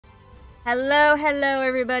Hello, hello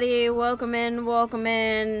everybody. Welcome in, welcome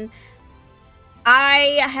in.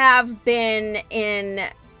 I have been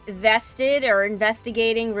invested or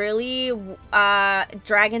investigating really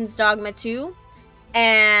Dragon's Dogma 2.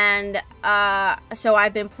 And so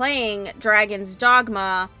I've been playing Dragon's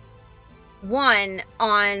Dogma 1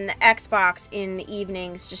 on Xbox in the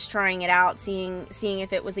evenings, just trying it out, seeing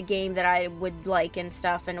if it was a game that I would like and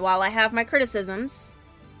stuff. And while I have my criticisms,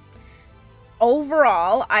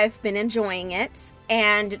 overall, I've been enjoying it,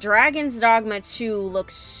 and Dragon's Dogma 2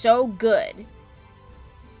 looks so good.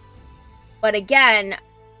 But again,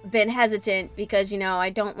 been hesitant because, you know,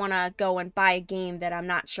 I don't want to go and buy a game that I'm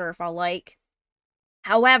not sure if I'll like.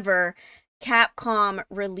 However, Capcom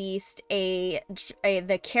released the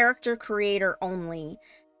character creator only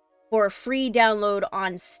for a free download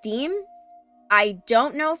on Steam. I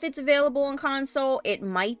don't know if it's available on console. It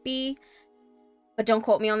might be. But don't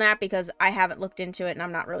quote me on that because I haven't looked into it and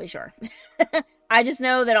I'm not really sure. I just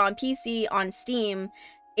know that on PC, on Steam,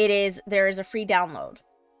 there is a free download.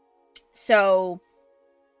 So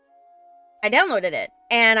I downloaded it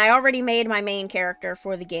and I already made my main character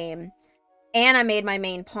for the game and I made my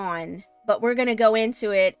main pawn. But we're going to go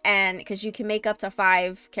into it, and because you can make up to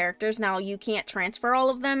 5 characters. Now, you can't transfer all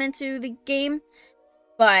of them into the game,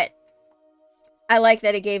 but I like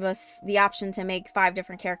that it gave us the option to make 5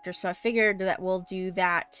 different characters, so I figured that we'll do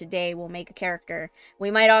that today. We'll make a character.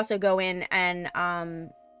 We might also go in and,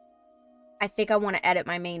 I think I want to edit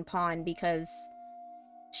my main pawn because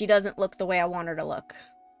she doesn't look the way I want her to look.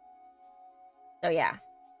 So, yeah.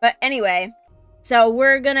 But anyway, so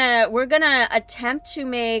we're gonna attempt to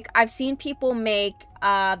make, I've seen people make,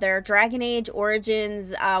 their Dragon Age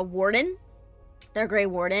Origins, Warden. Their Grey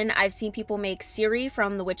Warden. I've seen people make Ciri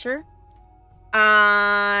from The Witcher.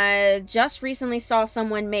 Just recently saw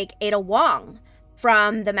someone make Ada Wong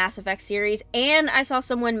from the Mass Effect series, and I saw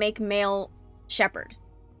someone make Male Shepherd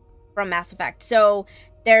from Mass Effect. So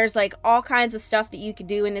there's like all kinds of stuff that you could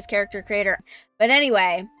do in this character creator. But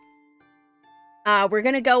anyway, we're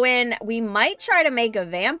gonna go in. We might try to make a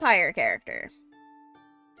vampire character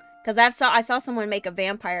because I saw someone make a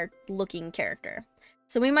vampire looking character,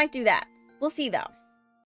 so we might do that. We'll see though.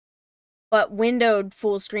 But windowed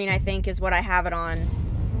full screen, I think, is what I have it on.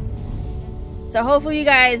 So hopefully you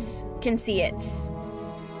guys can see it.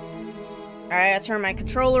 Alright, I'll turn my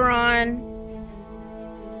controller on.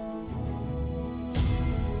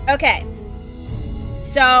 Okay.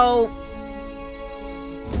 So,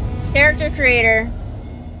 character creator.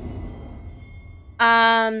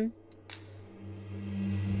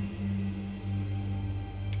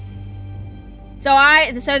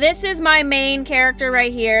 So this is my main character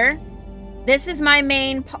right here. This is my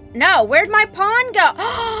main no, where'd my pawn go?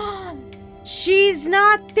 She's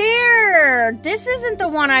not there. This isn't the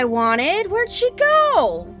one I wanted. Where'd she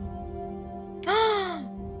go?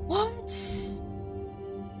 What?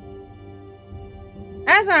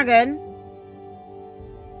 That's not good.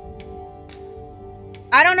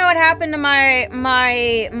 I don't know what happened to my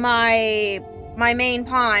main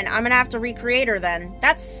pawn. I'm gonna have to recreate her then.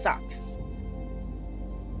 That sucks.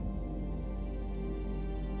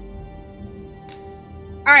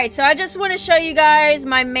 Alright, so I just want to show you guys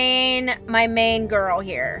my main girl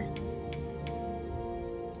here.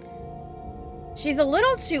 She's a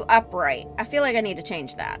little too upright. I feel like I need to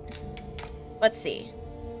change that. Let's see.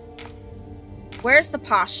 Where's the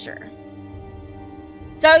posture?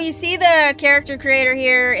 So you see the character creator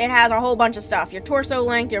here, it has a whole bunch of stuff. Your torso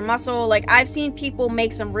length, your muscle, like I've seen people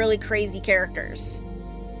make some really crazy characters.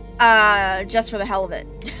 Just for the hell of it.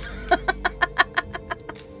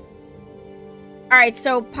 Alright,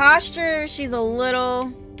 so posture, she's a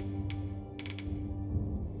little...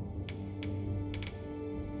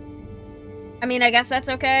 I mean, I guess that's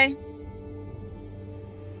okay.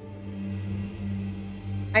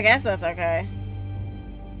 I guess that's okay.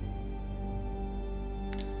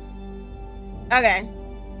 Okay.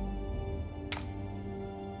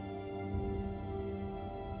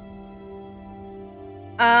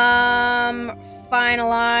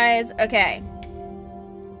 Finalize. Okay.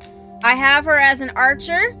 I have her as an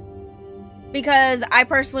archer because I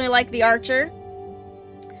personally like the archer.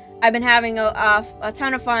 I've been having a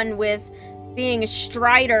ton of fun with being a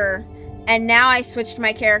strider, and now I switched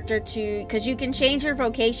my character to, because you can change your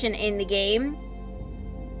vocation in the game,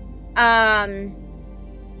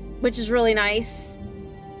 which is really nice.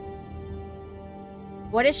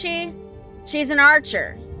 What is she? She's an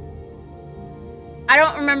archer. I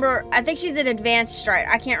don't remember. I think she's an advanced strider.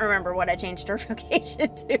 I can't remember what I changed her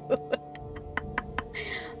vocation to.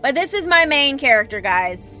 But this is my main character,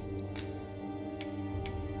 guys.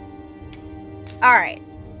 Alright.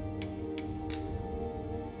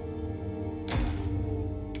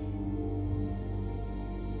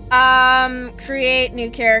 Create new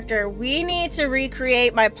character. We need to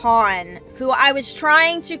recreate my pawn, who I was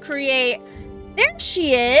trying to create. There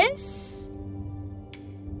she is.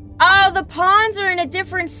 Oh, the pawns are in a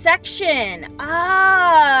different section.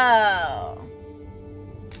 Oh.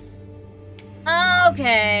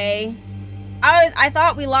 Okay. I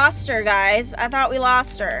thought we lost her, guys. I thought we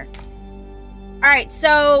lost her. Alright,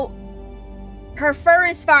 so her fur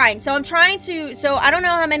is fine. So I'm trying to... So I don't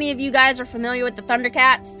know how many of you guys are familiar with the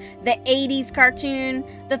Thundercats. The 80s cartoon,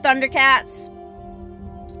 the Thundercats.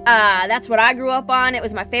 That's what I grew up on. It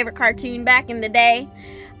was my favorite cartoon back in the day.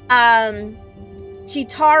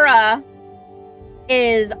 Cheetara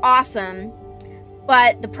is awesome.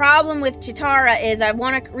 But the problem with Cheetara is I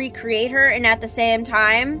want to recreate her, and at the same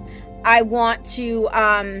time, I want to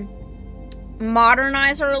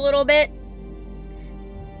modernize her a little bit.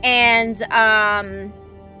 And,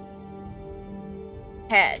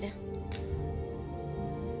 head.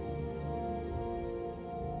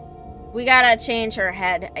 We gotta change her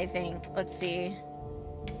head, I think. Let's see.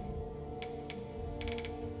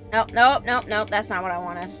 Nope, nope, nope, nope. That's not what I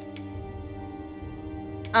wanted.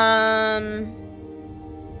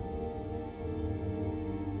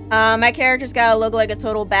 My character's gotta look like a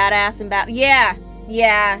total badass in battle. Yeah,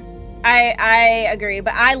 yeah. I agree.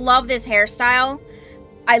 But I love this hairstyle.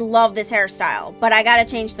 I love this hairstyle. But I gotta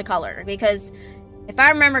change the color. Because if I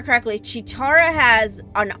remember correctly, Cheetara has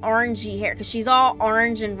an orangey hair. Because she's all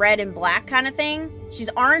orange and red and black kind of thing. She's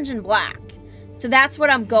orange and black. So that's what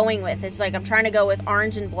I'm going with. It's like I'm trying to go with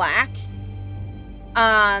orange and black.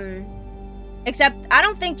 Except I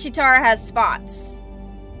don't think Cheetara has spots.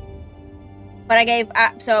 But I gave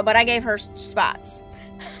her spots.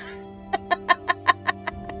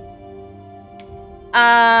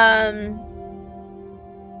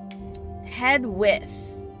 Head width.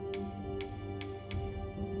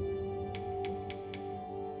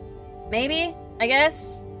 Maybe, I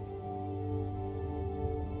guess.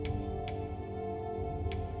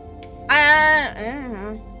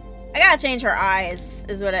 I gotta change her eyes,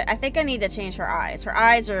 is what I think I need to change her eyes. Her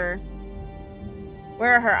eyes are...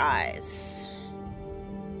 Where are her eyes?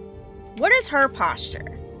 What is her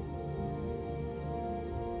posture?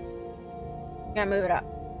 Gotta move it up.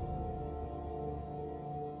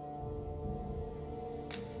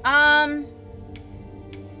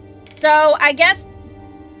 So I guess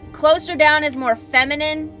closer down is more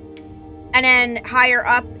feminine, and then higher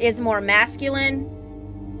up is more masculine.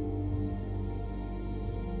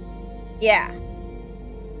 Yeah.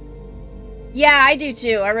 Yeah, I do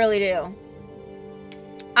too. I really do.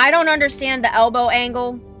 I don't understand the elbow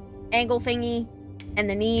angle thingy and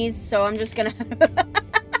the knees, so I'm just gonna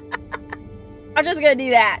I'm just gonna do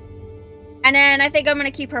that. And then I think I'm gonna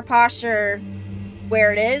keep her posture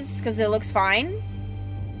where it is because it looks fine.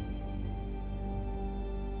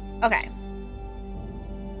 Okay.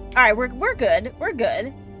 Alright, we're good. We're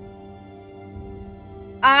good.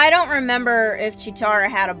 I don't remember if Cheetara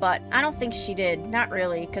had a butt. I don't think she did. Not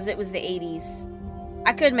really, because it was the 80s.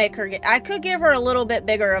 I could make her I could give her a little bit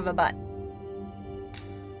bigger of a butt.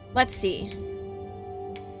 Let's see.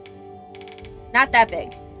 Not that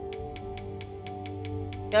big.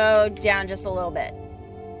 Go down just a little bit.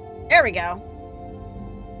 There we go.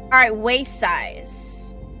 Alright, waist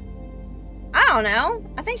size. I don't know.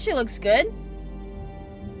 I think she looks good.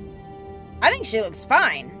 I think she looks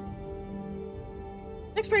fine.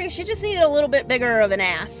 Looks pretty. She just needed a little bit bigger of an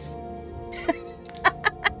ass.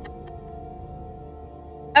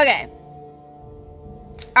 Okay.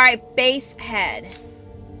 Alright, base head.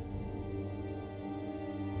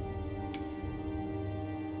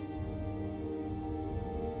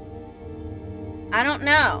 I don't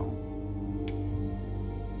know.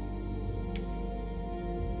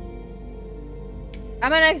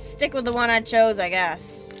 I'm gonna stick with the one I chose, I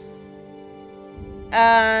guess.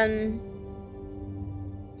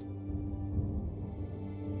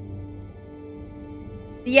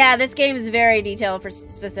 Yeah, this game is very detail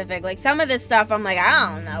specific. Like, some of this stuff, I'm like,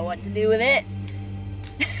 I don't know what to do with it.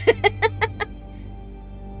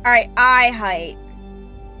 Alright, eye height.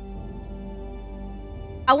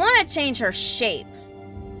 I want to change her shape.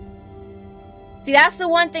 See, that's the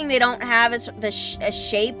one thing they don't have is the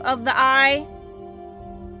shape of the eye.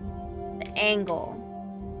 The angle.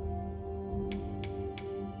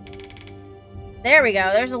 There we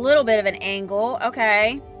go. There's a little bit of an angle.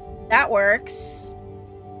 Okay. That works.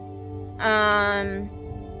 I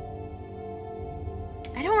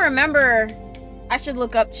don't remember. I should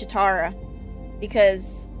look up Cheetara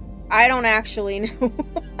because I don't actually know.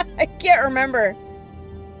 I can't remember.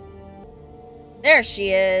 There she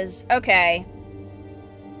is. Okay.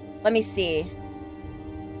 Let me see.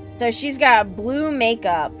 So she's got blue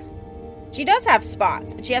makeup. She does have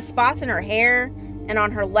spots, but she has spots in her hair and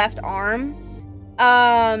on her left arm.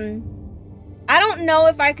 I don't know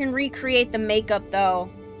if I can recreate the makeup, though.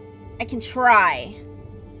 I can try.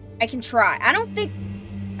 I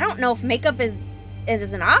don't know if makeup is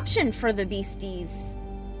an option for the beasties.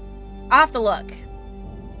 I'll have to look.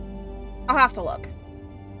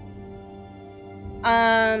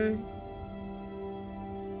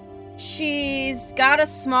 She's got a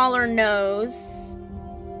smaller nose.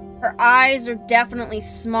 Her eyes are definitely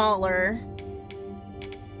smaller.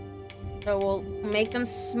 So we'll make them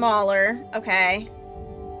smaller. Okay.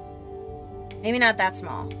 Maybe not that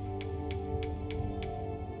small.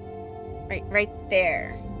 Right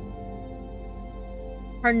there.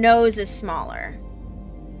 Her nose is smaller.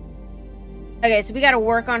 Okay, so we gotta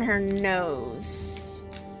work on her nose.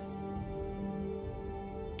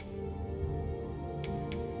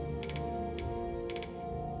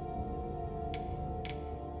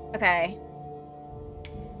 Okay.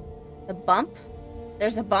 The bump?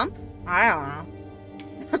 There's a bump? I don't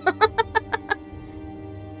know.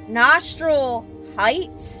 Nostril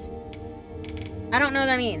height? I don't know what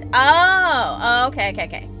that means. Oh,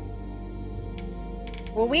 okay.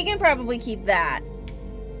 Well, we can probably keep that.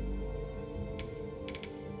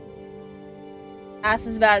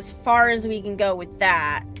 That's about as far as we can go with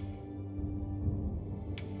that.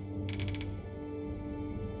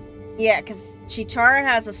 Yeah, because Cheetara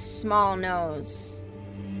has a small nose.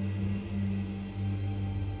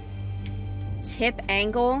 Tip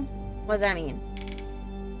angle? What does that mean?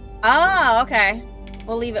 Oh, okay.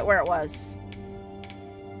 We'll leave it where it was.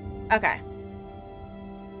 Okay.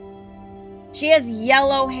 She has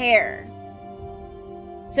yellow hair.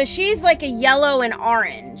 So she's like a yellow and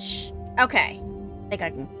orange. Okay. I think I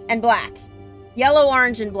can. And black. Yellow,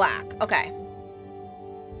 orange, and black. Okay.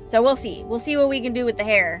 So we'll see. We'll see what we can do with the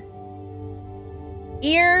hair.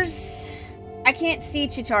 Ears. I can't see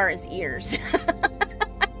Cheetara's ears.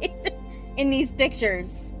 In these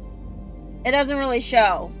pictures. It doesn't really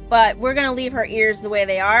show. But we're going to leave her ears the way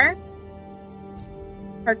they are.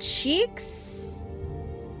 Her cheeks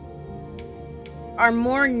are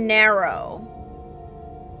more narrow.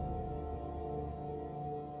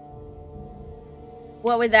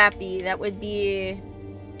 What would that be? That would be...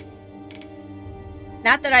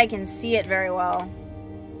 Not that I can see it very well.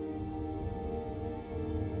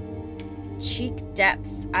 Cheek depth.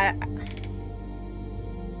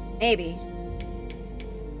 Maybe.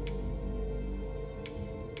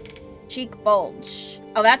 Cheek bulge.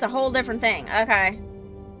 Oh, that's a whole different thing. Okay.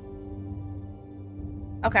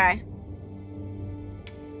 Okay.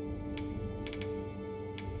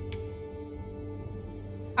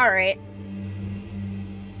 Alright.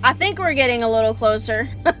 I think we're getting a little closer.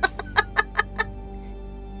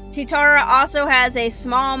 Cheetara also has a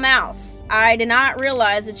small mouth. I did not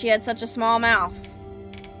realize that she had such a small mouth.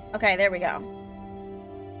 Okay, there we go.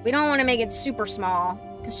 We don't want to make it super small,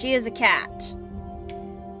 because she is a cat.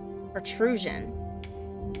 Protrusion.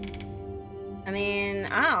 I mean,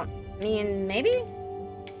 maybe?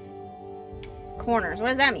 Corners. What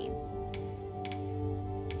does that mean?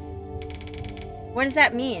 What does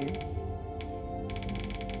that mean?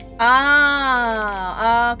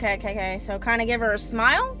 Oh, okay. So kind of give her a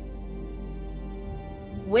smile?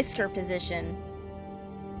 Whisker position.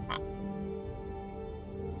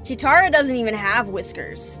 Cheetara doesn't even have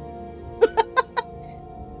whiskers.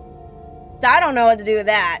 So I don't know what to do with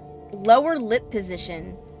that. Lower lip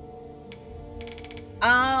position.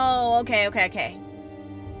 Oh, okay.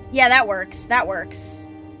 Yeah, that works.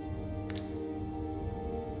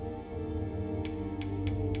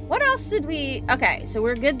 What else did we... Okay, so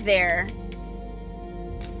we're good there.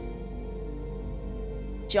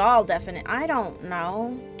 Jaw definite. I don't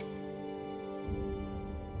know.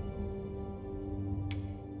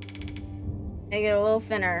 Make it a little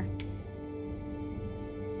thinner.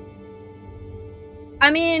 I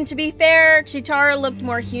mean, to be fair, Cheetara looked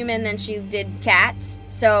more human than she did cats,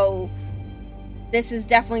 so this is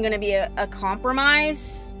definitely going to be a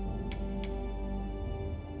compromise.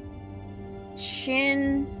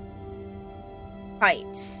 Chin height.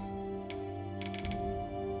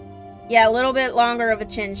 Yeah, a little bit longer of a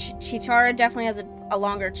chin. Cheetara definitely has a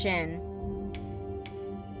longer chin.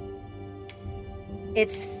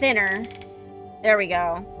 It's thinner. There we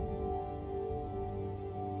go.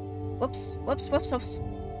 Whoops.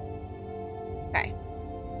 Okay.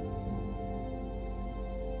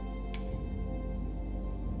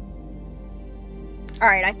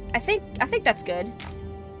 Alright, I think that's good.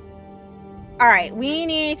 Alright, we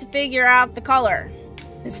need to figure out the color.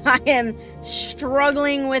 Because I am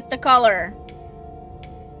struggling with the color.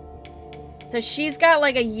 So she's got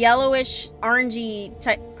like a yellowish, orangey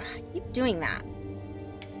type. I keep doing that.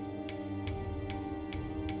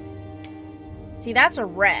 See, that's a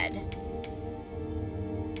red.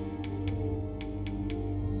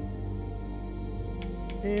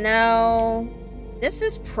 No. This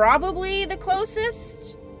is probably the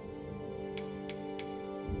closest.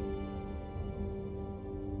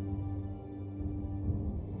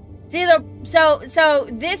 See, so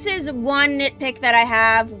this is one nitpick that I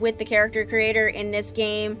have with the character creator in this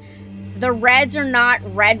game. The reds are not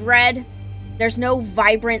red. There's no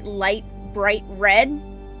vibrant, light, bright red.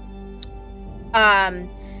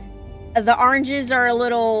 The oranges are a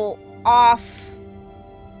little off.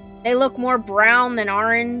 They look more brown than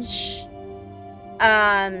orange.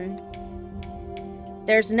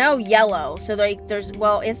 There's no yellow. So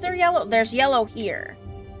well, is there yellow? There's yellow here.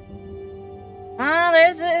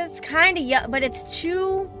 It's kind of yellow, but it's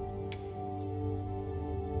too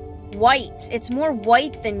white. It's more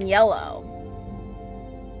white than yellow.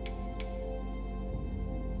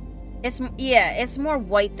 It's more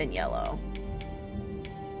white than yellow.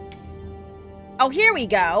 Oh, here we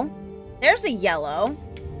go. There's a yellow.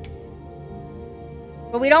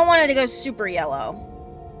 But we don't want it to go super yellow.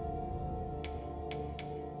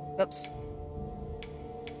 Oops.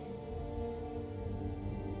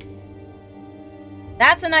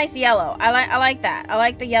 That's a nice yellow. I like that. I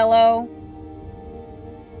like the yellow.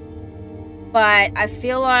 But I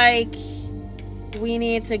feel like we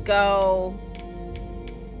need to go...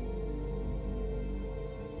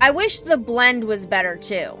 I wish the blend was better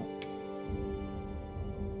too.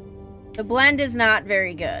 The blend is not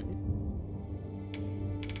very good.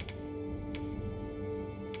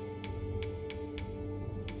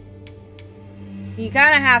 You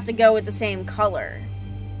kind of have to go with the same color.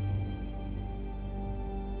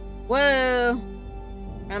 Whoa.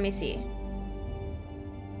 Let me see.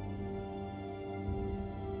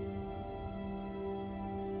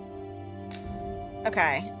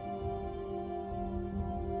 Okay.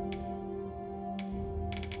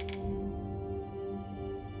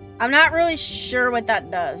 I'm not really sure what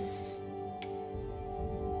that does.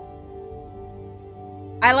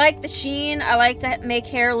 I like the sheen. I like to make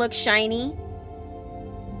hair look shiny.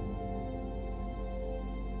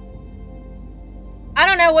 I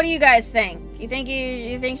don't know. What do you guys think? You think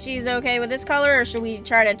she's okay with this color, or should we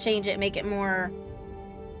try to change it, make it more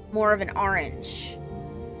of an orange?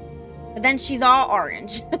 But then she's all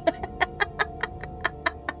orange.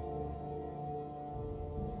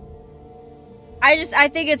 I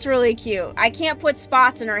think it's really cute. I can't put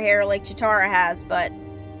spots in her hair like Cheetara has, but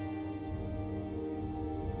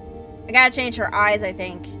I gotta change her eyes, I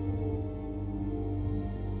think.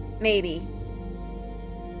 Maybe.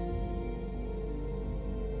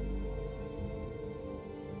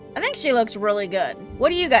 I think she looks really good. What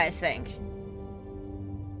do you guys think?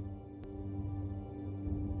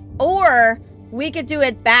 Or we could do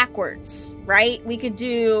it backwards, right? We could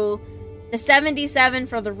do the 77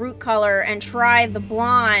 for the root color and try the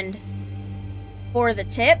blonde for the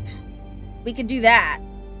tip. We could do that.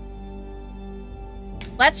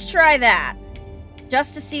 Let's try that.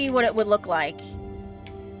 Just to see what it would look like.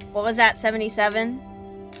 What was that? 77?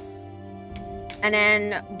 And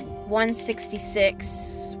then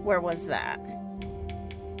 166. Where was that?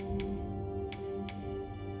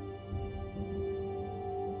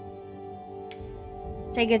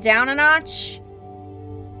 Take it down a notch.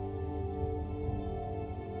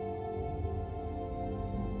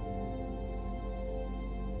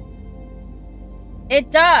 It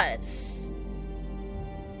does.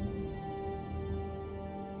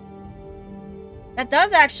 That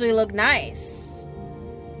does actually look nice.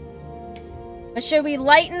 But should we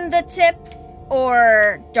lighten the tip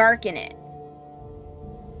or darken it?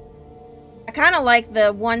 I kind of like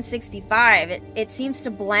the 165. It seems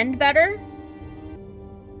to blend better.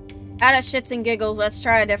 Out of shits and giggles, let's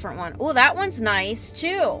try a different one. Oh, that one's nice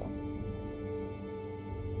too.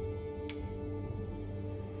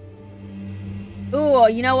 Ooh,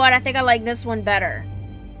 you know what? I think I like this one better.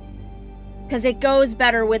 Because it goes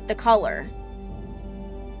better with the color.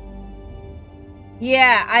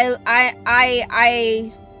 Yeah,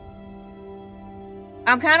 I'm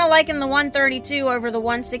kind of liking the 132 over the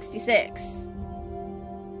 166.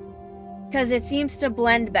 Because it seems to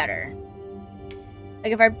blend better.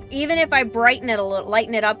 Like even if I brighten it a little,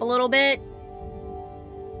 lighten it up a little bit.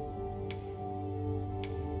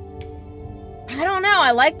 I don't know,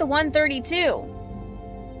 I like the 132.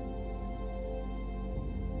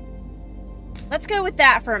 Let's go with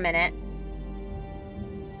that for a minute.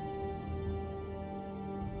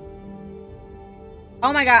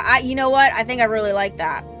 Oh my god, you know what? I think I really like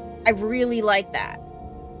that. I really like that.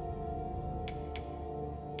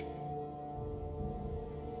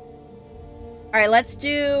 All right, let's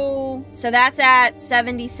do... So that's at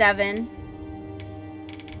 77.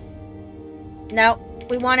 Nope,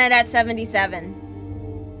 we want it at 77.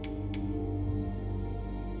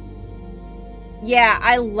 Yeah,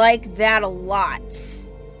 I like that a lot.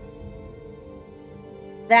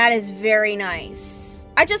 That is very nice.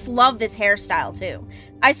 I just love this hairstyle, too.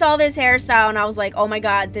 I saw this hairstyle and I was like, oh my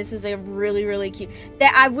god, this is a really, really cute...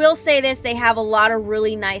 I will say this, they have a lot of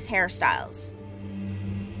really nice hairstyles.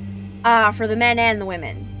 For the men and the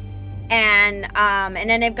women. And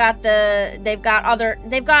then they've got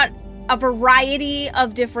a variety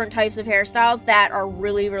of different types of hairstyles that are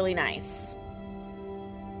really, really nice.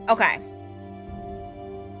 Okay.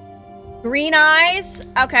 Green eyes?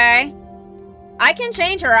 Okay. I can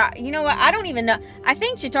change her eye. You know what? I don't even know. I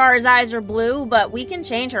think Cheetara's eyes are blue, but we can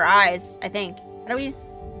change her eyes, I think. How do we...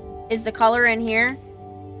 Is the color in here?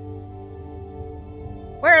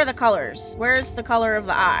 Where are the colors? Where's the color of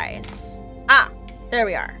the eyes? Ah, there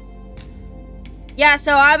we are. Yeah,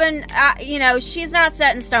 so I've been, you know, she's not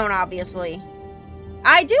set in stone, obviously.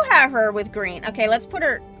 I do have her with green. Okay, let's put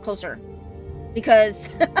her closer.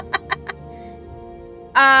 Because...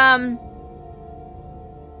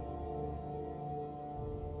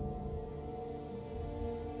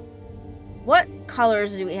 What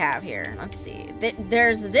colors do we have here? Let's see.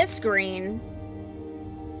 There's this green.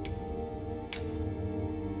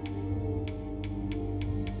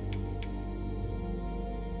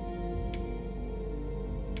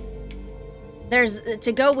 There's,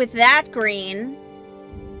 to go with that green.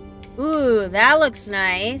 Ooh, that looks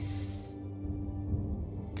nice.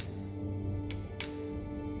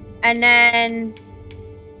 And then...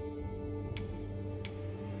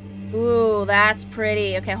 Ooh, that's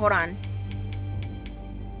pretty. Okay, hold on.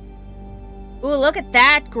 Ooh, look at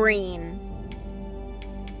that green.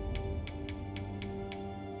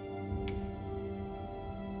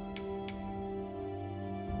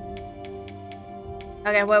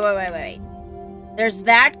 Okay, wait. There's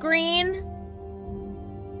that green.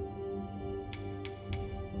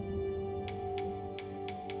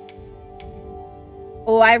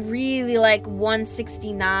 Oh, I really like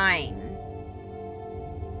 169.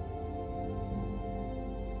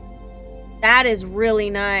 That is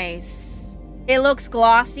really nice. It looks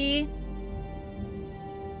glossy.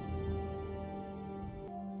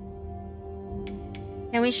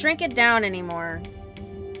 Can we shrink it down anymore?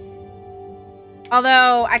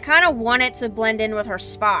 Although, I kind of want it to blend in with her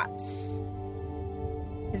spots.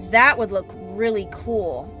 Because that would look really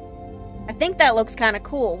cool. I think that looks kind of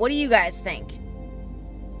cool. What do you guys think?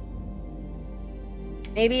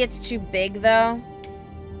 Maybe it's too big, though.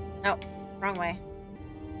 Oh, wrong way.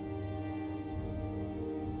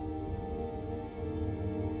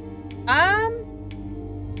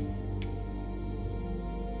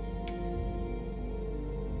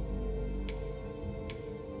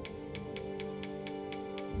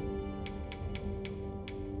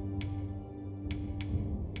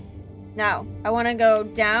 No, I want to go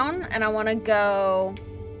down, and I want to go...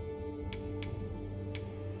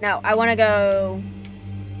 No, I want to go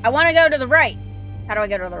to the right. How do I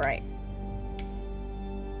go to the right?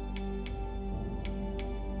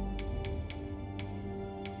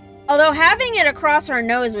 Although having it across her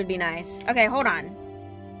nose would be nice. Okay, hold on.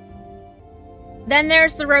 Then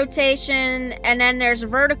there's the rotation, and then there's a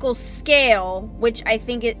vertical scale, which I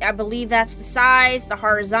believe that's the size, the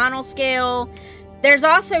horizontal scale. There's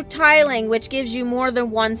also tiling, which gives you more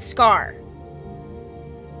than one scar.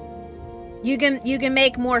 You can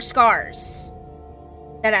make more scars.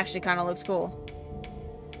 That actually kind of looks cool.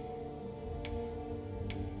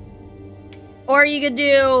 Or you could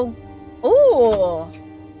do... Ooh!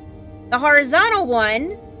 The horizontal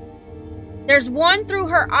one. There's one through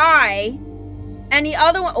her eye. And the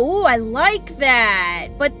other one... Ooh, I like that.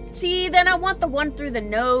 But see, then I want the one through the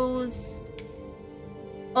nose.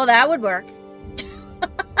 Well, that would work.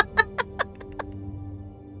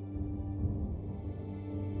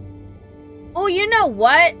 Oh, you know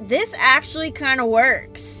what? This actually kind of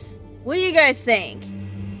works. What do you guys think?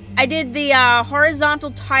 I did the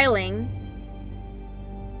horizontal tiling.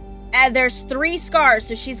 And there's 3 scars,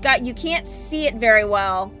 so she's got... You can't see it very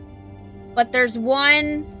well. But there's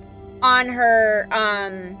one on her...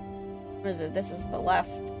 What is it? This is the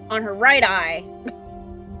left. On her right eye.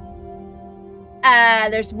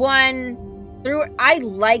 There's one through... I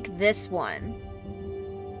like this one.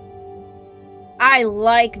 I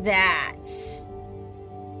like that.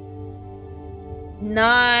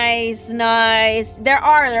 Nice, nice.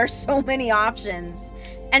 There's so many options.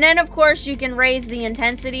 And then, of course, you can raise the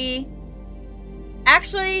intensity.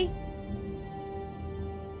 Actually,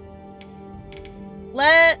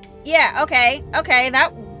 yeah, okay,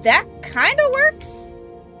 that kind of works.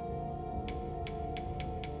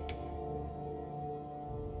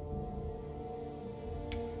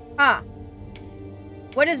 Huh.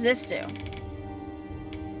 What does this do?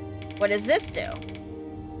 What does this do?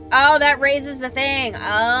 Oh, that raises the thing.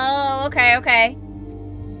 Oh, okay, okay.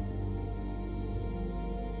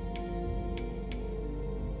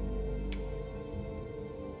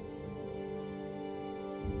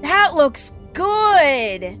 That looks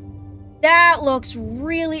good. That looks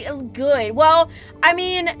really good. Well, I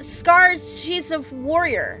mean, Scar's, she's a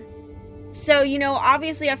warrior. So, you know,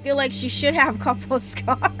 obviously I feel like she should have a couple of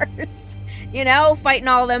scars. You know, fighting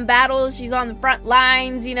all them battles. She's on the front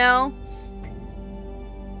lines, you know.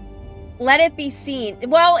 Let it be seen.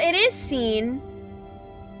 Well, it is seen.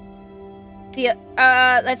 The,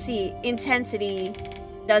 let's see. Intensity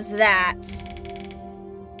does that.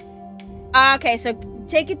 Okay, so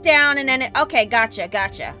take it down and then it, okay, gotcha,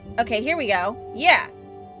 gotcha. Okay, here we go. Yeah.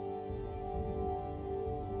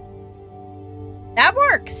 That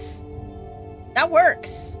works. That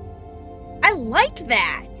works. I like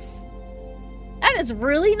that. That is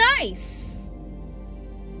really nice.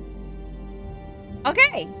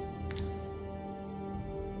 Okay.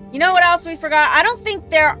 You know what else we forgot? I don't think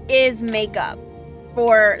there is makeup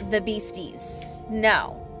for the beasties.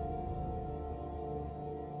 No.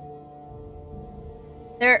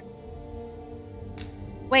 There...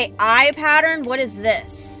 Wait, eye pattern? What is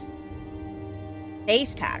this?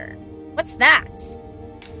 Face pattern. What's that?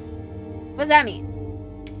 What does that mean?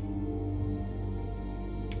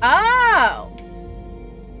 Oh!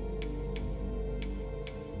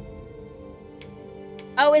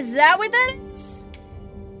 Oh, is that what that is?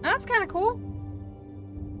 Oh, that's kind of cool.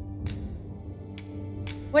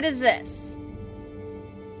 What is this?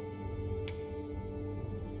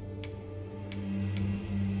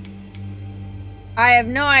 I have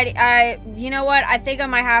no idea. You know what? I think I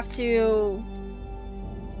might have to...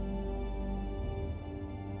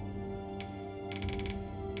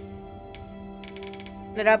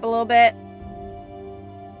 put it up a little bit.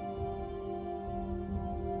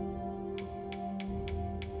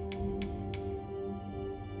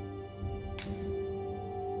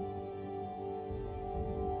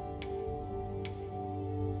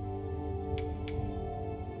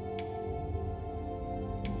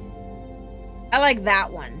 I like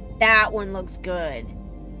that one. That one looks good.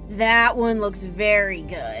 That one looks very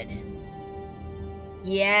good.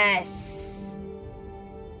 Yes.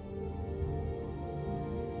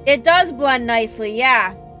 It does blend nicely,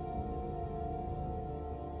 yeah.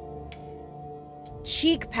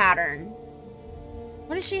 Cheek pattern.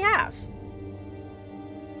 What does she have?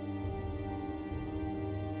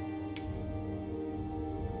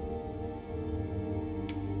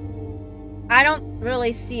 I don't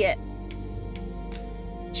really see it.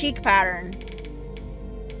 Cheek pattern.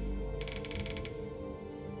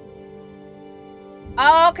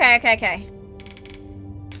 Oh, okay, okay, okay.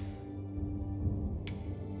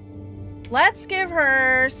 Let's give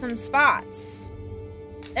her some spots.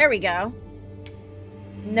 There we go.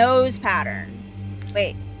 Nose pattern.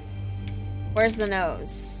 Wait. Where's the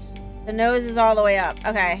nose? The nose is all the way up.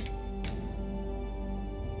 Okay.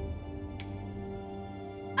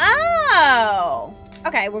 Oh!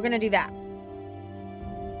 Okay, we're gonna do that.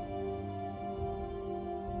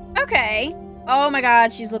 Okay. Oh my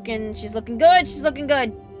god, she's looking good. She's looking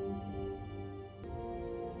good.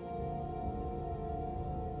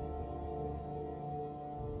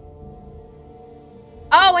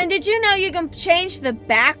 Oh, and did you know you can change the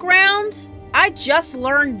background? I just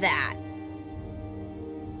learned that.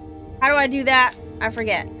 How do I do that? I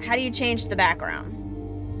forget. How do you change the background?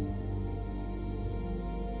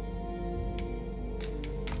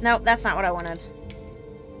 Nope, that's not what I wanted.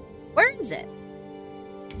 Where is it?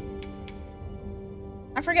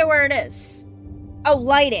 I forget where it is. Oh,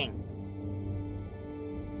 lighting.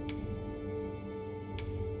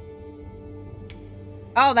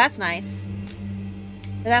 Oh, that's nice.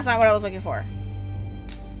 But that's not what I was looking for.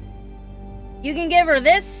 You can give her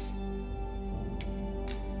this.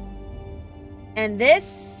 And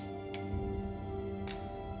this.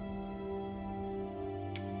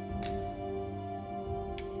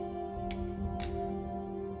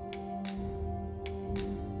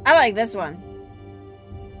 I like this one.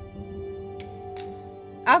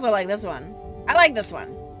 I also like this one. I like this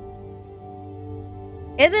one.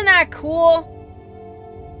 Isn't that cool?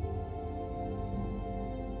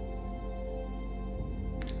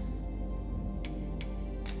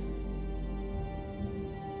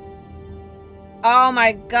 Oh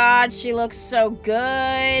my god, she looks so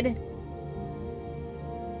good.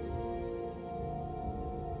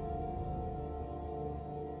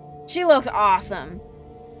 She looks awesome.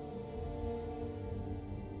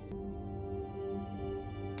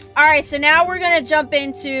 Alright, so now we're gonna jump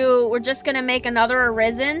into... We're just gonna make another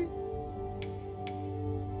Arisen.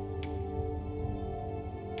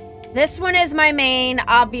 This one is my main,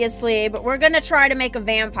 obviously, but we're gonna try to make a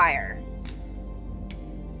vampire.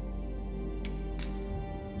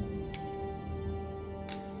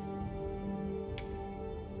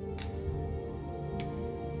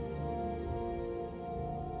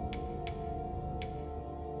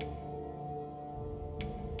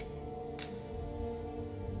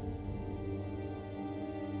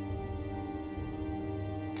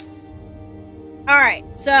 Alright,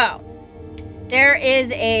 so there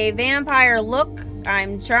is a vampire look.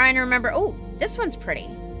 I'm trying to remember. Oh, this one's pretty.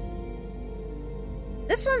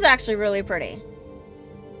 This one's actually really pretty.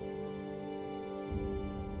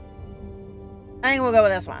 I think we'll go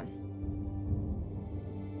with this one.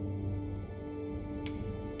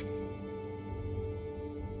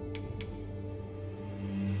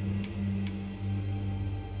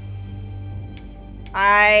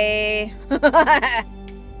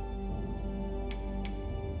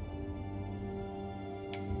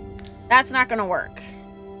 That's not gonna work.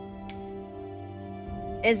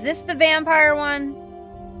 Is this the vampire one?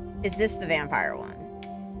 Is this the vampire one?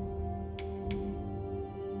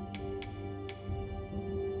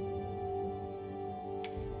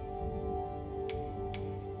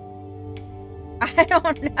 I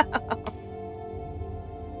don't know.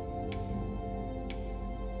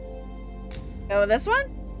 Go with this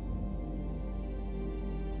one?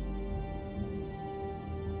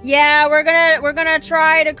 Yeah, we're gonna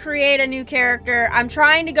try to create a new character. I'm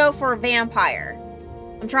trying to go for a vampire.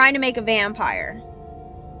 I'm trying to make a vampire.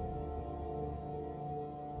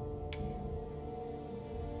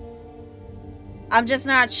 I'm just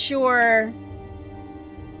not sure.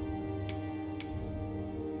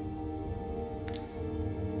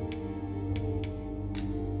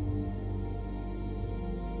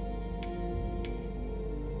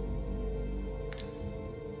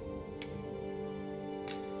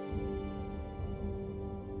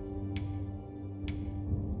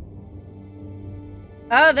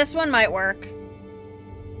 Oh, this one might work.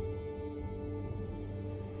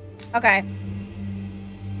 Okay.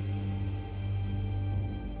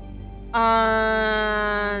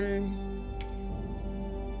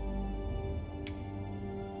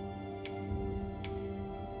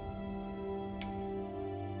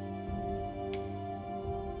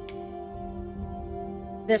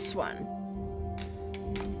 This one.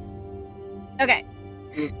 Okay.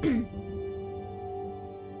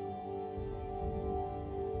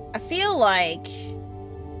 I feel like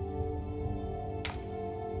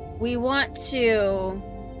we want to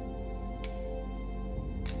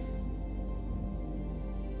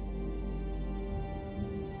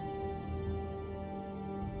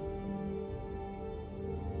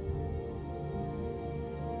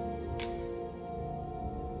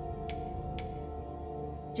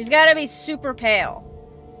she's got to be super pale.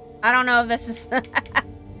 I don't know if this is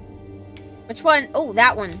which one? Oh,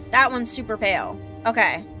 that one. That one's super pale.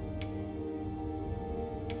 Okay.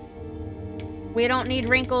 We don't need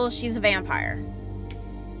wrinkles. She's a vampire.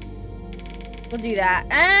 We'll do that.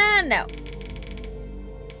 No.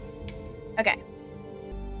 Okay.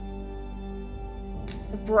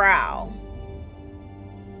 The brow.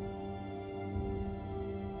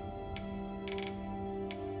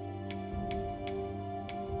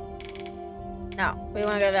 No, we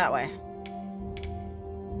want to go that way.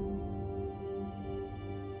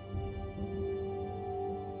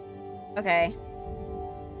 Okay.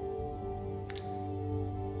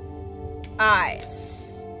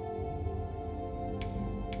 Eyes.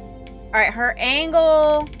 Alright, her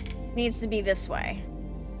angle needs to be this way.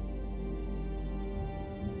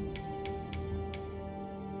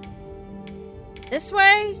 This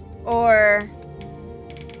way? Or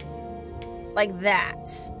like that?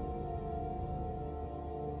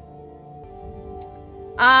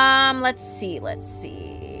 Let's see, let's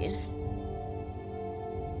see.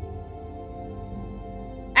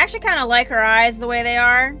 I actually kind of like her eyes the way they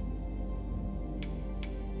are.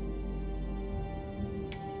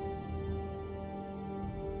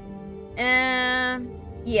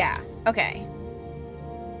 Yeah, okay.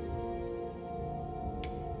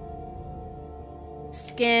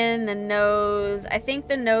 Skin, the nose. I think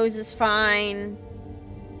the nose is fine.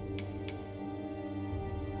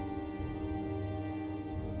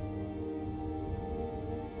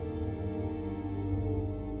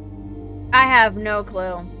 I have no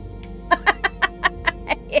clue.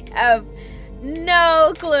 I have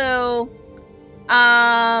no clue.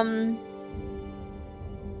 I'm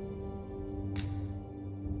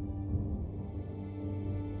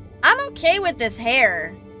okay with this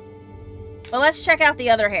hair. But let's check out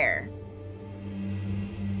the other hair.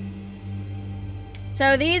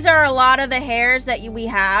 So these are a lot of the hairs that we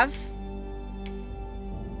have.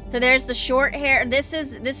 So there's the short hair. This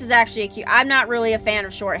is actually a cute. I'm not really a fan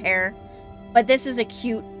of short hair, but this is a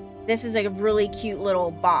really cute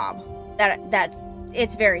little bob.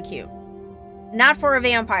 It's very cute. Not for a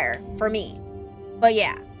vampire, for me. But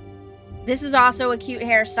yeah. This is also a cute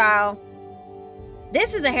hairstyle.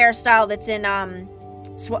 This is a hairstyle that's in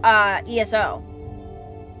ESO.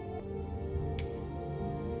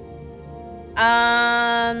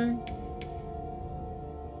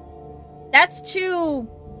 That's too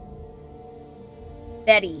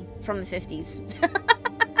Betty from the 50s.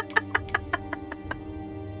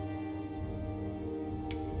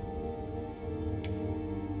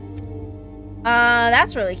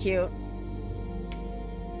 That's really cute.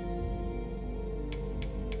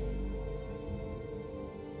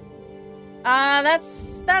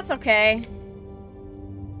 That's okay.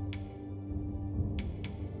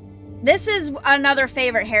 This is another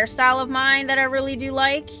favorite hairstyle of mine that I really do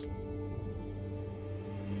like.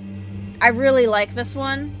 I really like this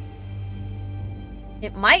one.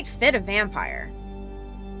 It might fit a vampire.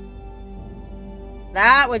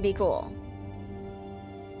 That would be cool.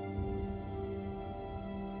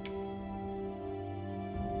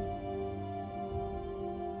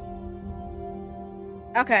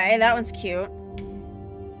 Okay, that one's cute.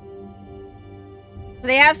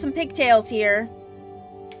 They have some pigtails here.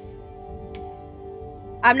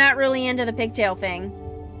 I'm not really into the pigtail thing.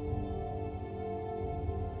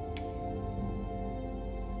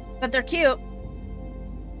 But they're cute.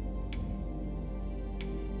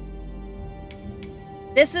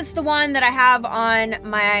 This is the one that I have on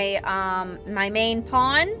my my main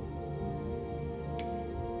pawn.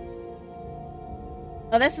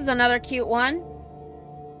 Oh, this is another cute one.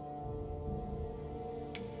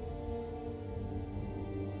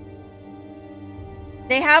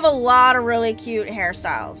 They have a lot of really cute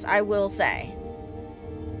hairstyles, I will say.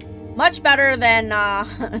 Much better than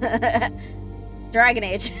Dragon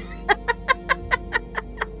Age.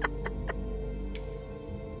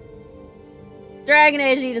 Dragon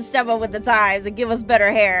Age need to step up with the times and give us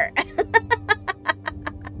better hair.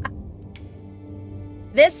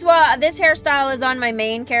 This hairstyle is on my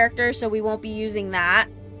main character, so we won't be using that.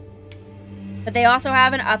 But they also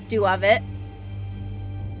have an updo of it.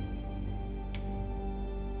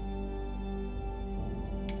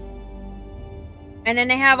 And then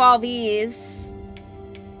they have all these.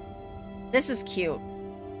 This is cute.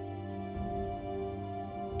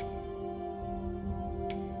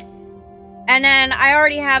 And then I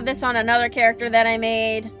already have this on another character that I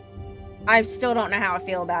made. I still don't know how I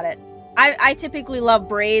feel about it. I typically love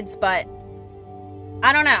braids, but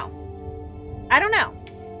I don't know. I don't know.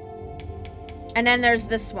 And then there's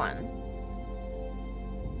this one.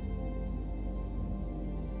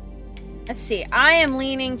 Let's see. I am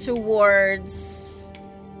leaning towards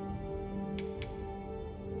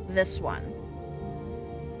this one.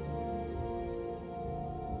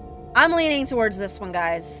 I'm leaning towards this one,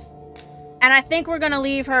 guys. And I think we're going to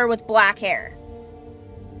leave her with black hair.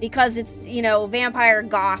 Because it's, you know, vampire,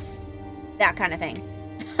 goth, that kind of thing.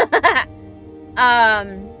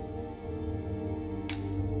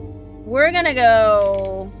 We're going to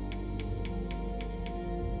go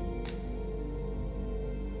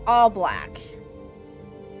all black.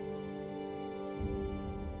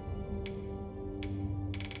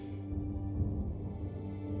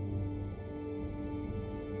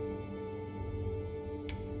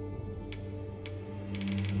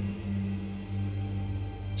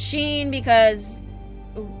 Sheen because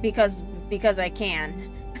I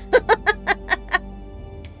can.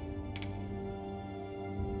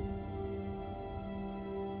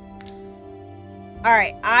 All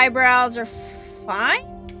right, eyebrows are fine.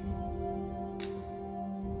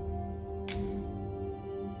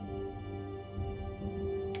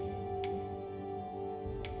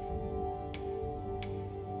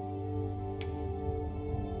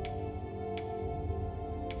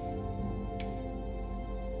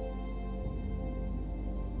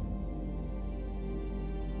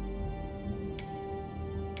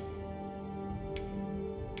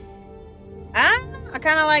 I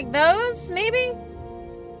kind of like those, maybe?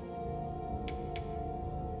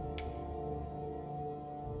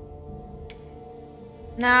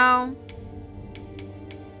 No.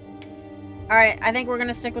 Alright, I think we're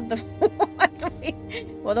gonna stick with the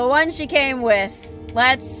one well, the one she came with.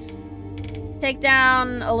 Let's take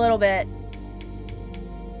down a little bit.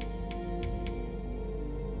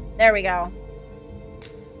 There we go.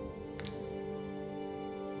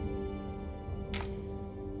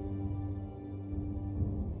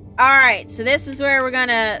 Alright, so this is where we're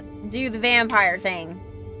gonna do the vampire thing.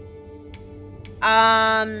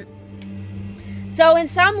 So in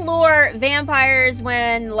some lore, vampires,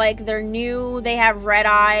 when, like, they're new, they have red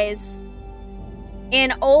eyes.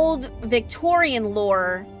 In old Victorian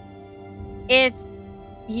lore, if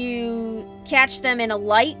you catch them in a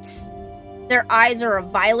light, their eyes are a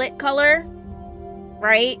violet color,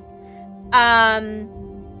 right?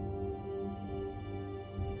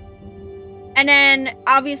 And then,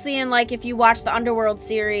 obviously, in, like, if you watch the Underworld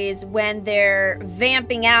series, when they're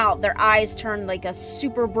vamping out, their eyes turn, like, a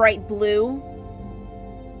super bright blue.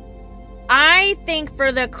 I think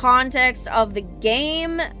for the context of the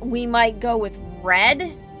game, we might go with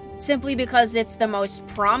red, simply because it's the most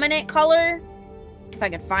prominent color. If I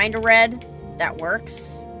could find a red, that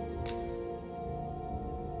works.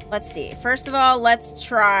 Let's see. First of all, let's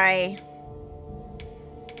try...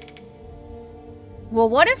 Well,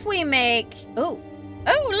 what if we make... Oh,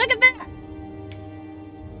 look at that!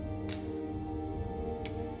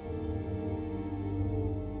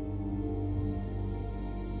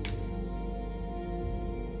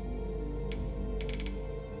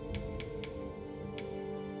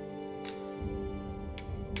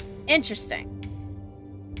 Interesting.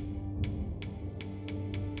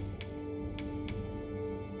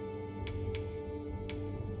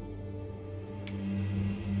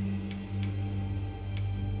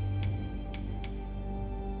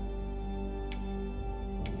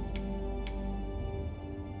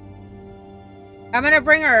 I'm gonna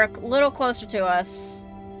bring her a little closer to us.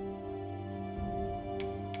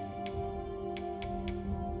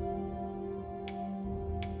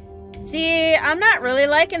 See, I'm not really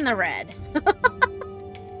liking the red.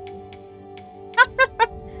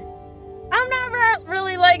 I'm not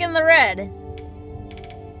really liking the red.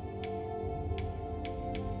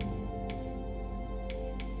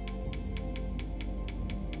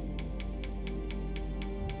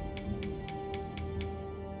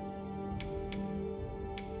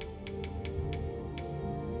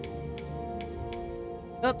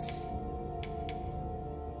 Oops.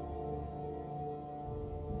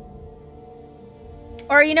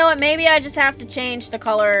 Or you know what, maybe I just have to change the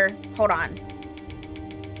color. Hold on.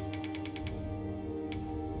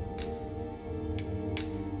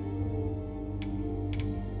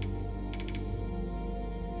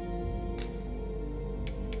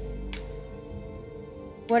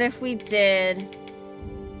 What if we did...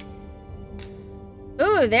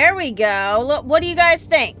 Ooh, there we go. Look, what do you guys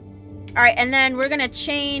think? Alright, and then we're gonna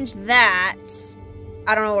change that.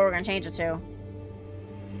 I don't know what we're gonna change it to.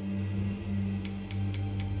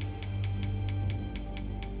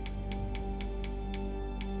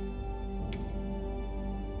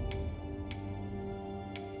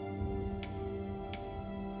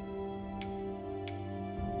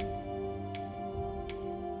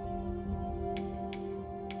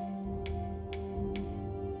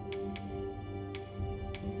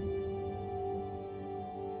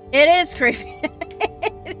 It is creepy.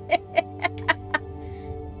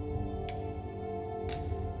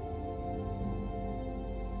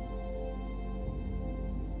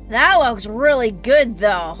 That looks really good,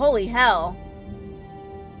 though. Holy hell.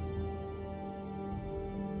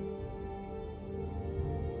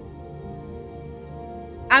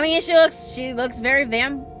 I mean, she looks very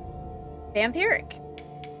vampiric.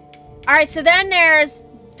 Alright, so then there's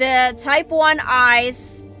the type 1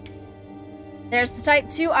 eyes. There's the type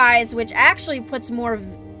 2 eyes, which actually puts more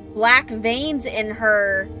black veins in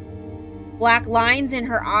her... Black lines in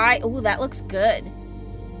her eye. Ooh, that looks good.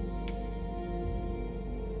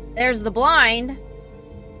 There's the blind.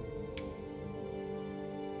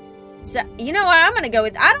 So, you know what? I'm gonna go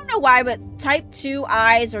with... I don't know why, but type 2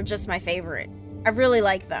 eyes are just my favorite. I really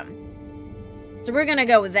like them. So we're gonna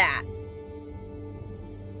go with that.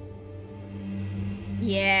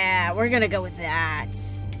 Yeah, we're gonna go with that.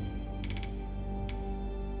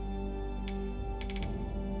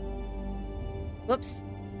 Whoops.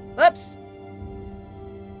 Whoops.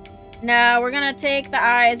 No, we're gonna take the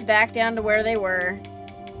eyes back down to where they were.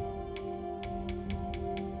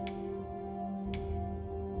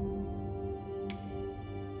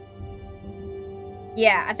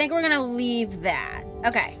 Yeah, I think we're gonna leave that.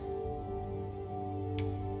 Okay.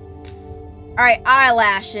 Alright,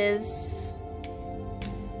 eyelashes.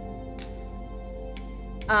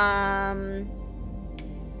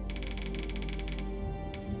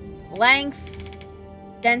 Length.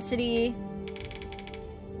 Density,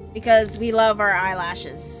 because we love our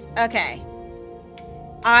eyelashes. Okay.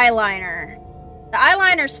 Eyeliner. The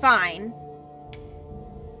eyeliner's fine.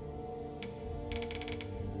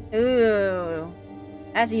 Ooh.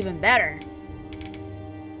 That's even better.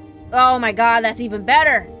 Oh my god, that's even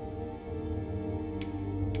better.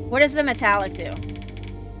 What does the metallic do?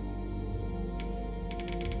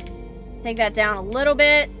 Take that down a little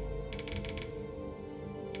bit.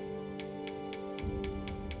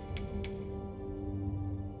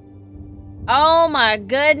 Oh my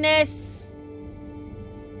goodness.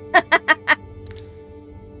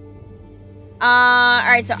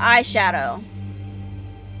 Alright, so eyeshadow.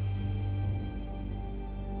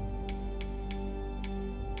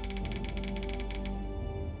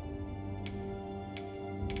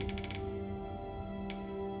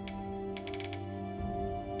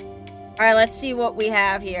 Alright, let's see what we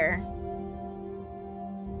have here.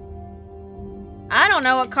 I don't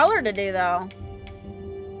know what color to do, though.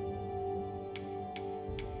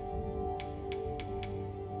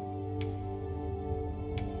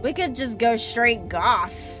 We could just go straight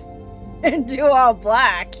goth and do all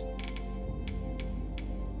black.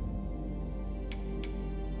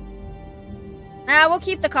 Nah, we'll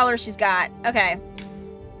keep the color she's got. Okay.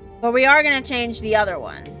 But we are going to change the other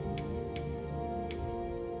one.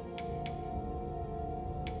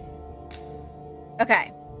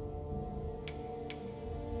 Okay.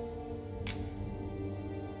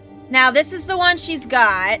 Now, this is the one she's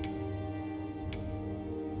got.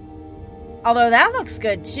 Although that looks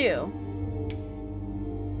good, too.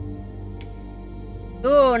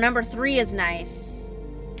 Ooh, number 3 is nice.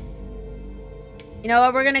 You know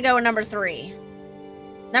what? We're going to go with number 3.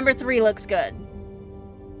 Number 3 looks good.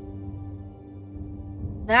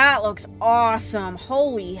 That looks awesome.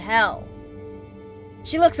 Holy hell.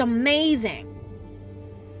 She looks amazing.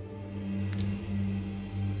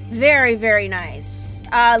 Very, very nice.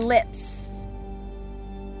 Lips.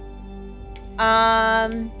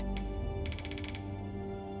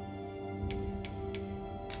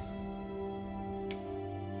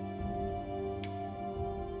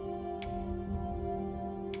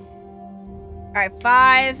 Alright,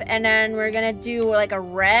 5, and then we're gonna do like a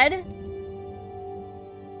red.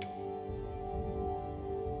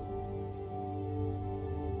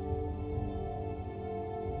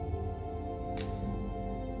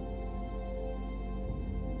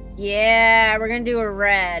 Yeah, we're gonna do a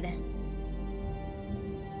red.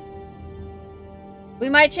 We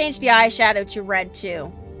might change the eyeshadow to red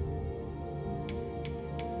too.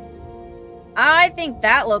 I think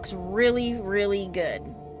that looks really, really good.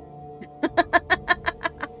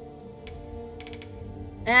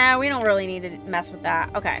 We don't really need to mess with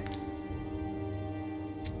that. Okay.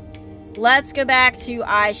 Let's go back to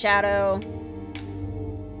eyeshadow.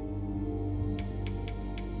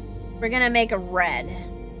 We're gonna make a red.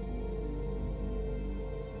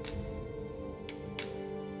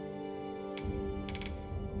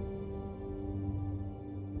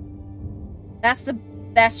 That's the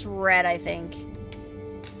best red, I think.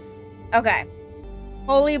 Okay.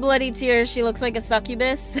 Holy bloody tears, she looks like a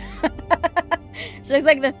succubus. She looks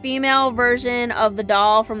like the female version of the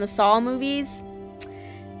doll from the Saw movies.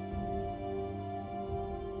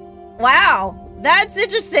 Wow, that's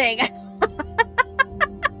interesting.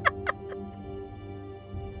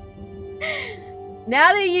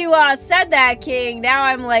 Now that you said that, King, now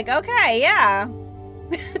I'm like, okay, yeah.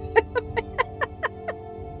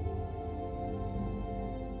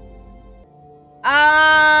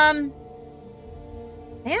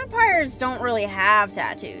 Vampires don't really have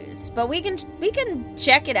tattoos, but we can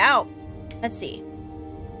check it out. Let's see.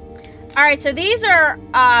 All right, so these are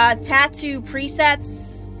tattoo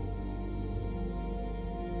presets.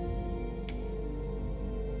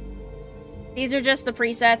 These are just the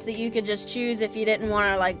presets that you could just choose if you didn't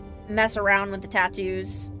want to like mess around with the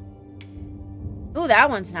tattoos. Ooh, that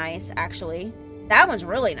one's nice, actually. That one's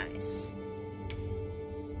really nice.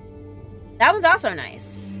 That one's also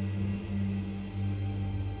nice.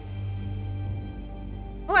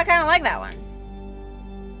 Oh, I kind of like that one.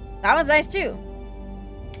 That one's nice too.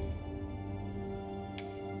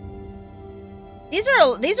 These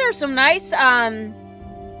are some nice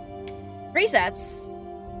presets.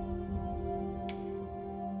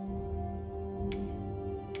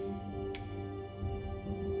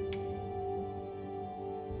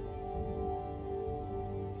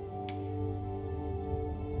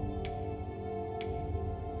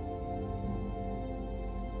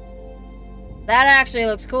 That actually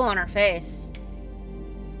looks cool on her face.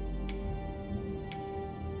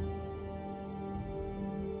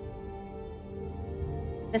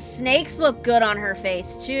 The snakes look good on her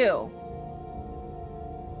face, too.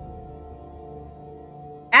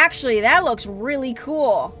 Actually, that looks really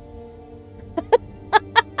cool.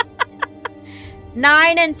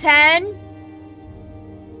 9 and 10?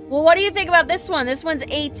 Well, what do you think about this one? This one's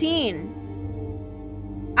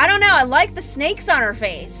 18. I don't know. I like the snakes on her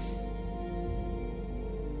face.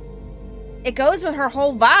 It goes with her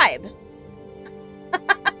whole vibe.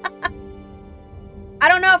 I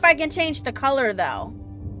don't know if I can change the color, though.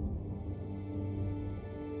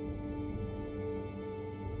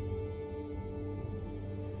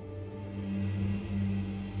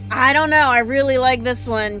 I don't know. I really like this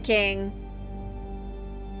one, King.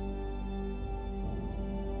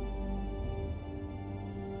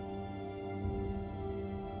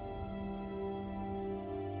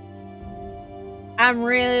 I'm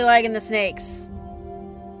really liking the snakes.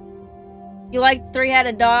 You like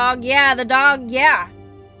three-headed dog? Yeah, the dog, yeah.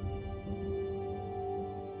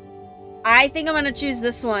 I think I'm gonna choose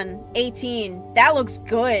this one. 18. That looks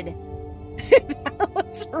good. That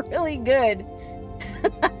looks really good.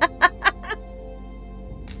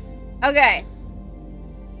 Okay.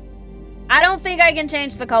 I don't think I can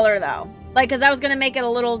change the color, though. Like, because I was gonna make it a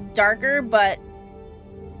little darker, but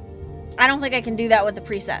I don't think I can do that with the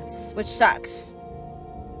presets, which sucks.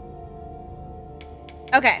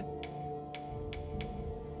 Okay.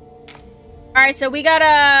 Alright, so we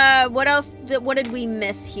got, what else? What did we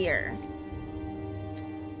miss here?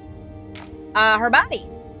 Her body.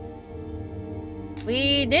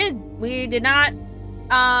 We did not,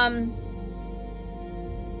 I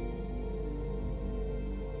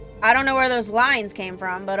don't know where those lines came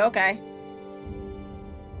from, but okay.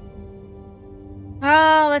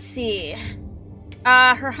 Oh, let's see.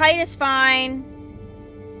 Her height is fine.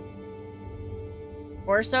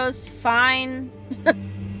 Torso's fine.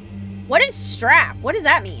 What is strap? What does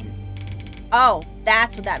that mean? Oh,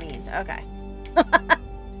 that's what that means. Okay.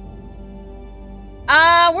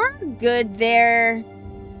 We're good there.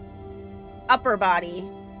 Upper body.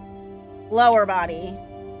 Lower body.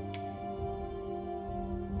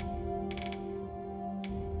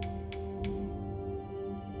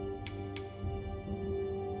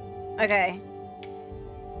 Okay.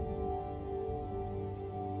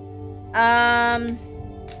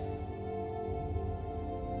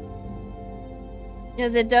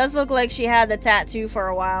 Because it does look like she had the tattoo for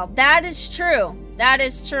a while. That is true. That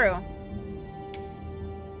is true.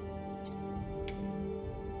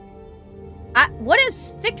 What does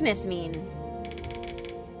thickness mean?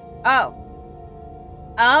 Oh.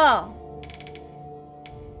 Oh.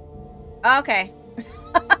 Okay.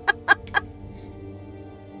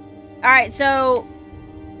 Alright, so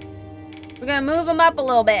we're gonna move them up a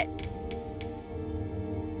little bit.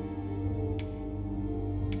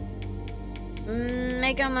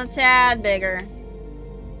 Make them a tad bigger.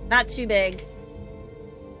 Not too big.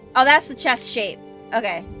 Oh, that's the chest shape.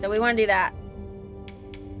 Okay, so we want to do that.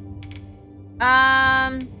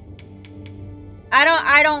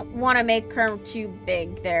 I don't want to make her too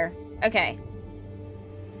big there. Okay.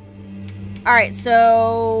 Alright,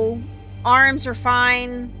 so arms are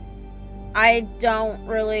fine. I don't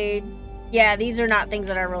really... Yeah, these are not things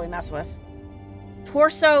that I really mess with.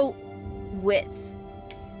 Torso width.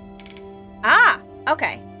 Ah,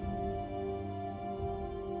 okay.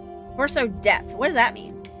 Torso depth. What does that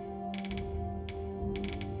mean?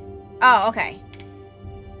 Oh, okay.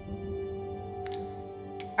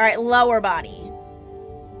 Alright, lower body.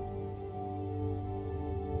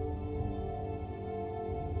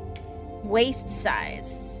 Waist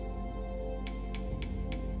size.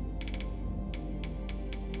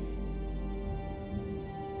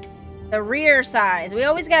 The rear size. We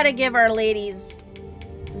always got to give our ladies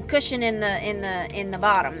some cushion in the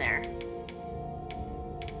bottom there.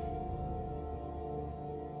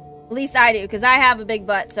 At least I do, because I have a big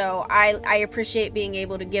butt, so I appreciate being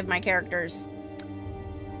able to give my characters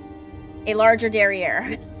a larger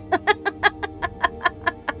derriere.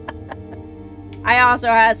 I also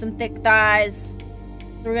have some thick thighs.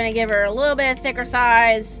 We're gonna give her a little bit of thicker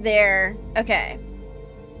thighs there. Okay.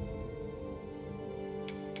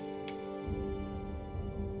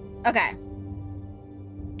 Okay.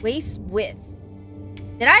 Waist width.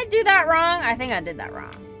 Did I do that wrong? I think I did that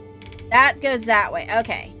wrong. That goes that way.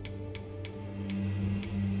 Okay.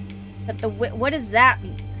 But the what does that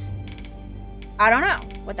mean? I don't know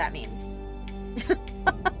what that means.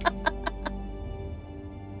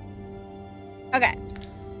 Okay.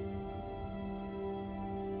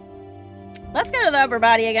 Let's go to the upper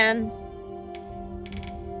body again.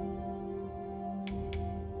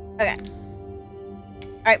 Okay.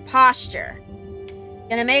 Alright, posture.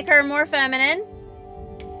 Gonna make her more feminine.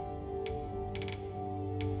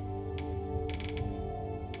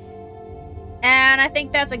 And I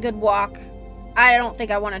think that's a good walk. I don't think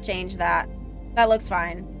I want to change that. That looks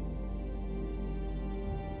fine.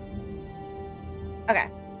 Okay.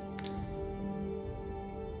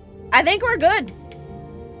 I think we're good.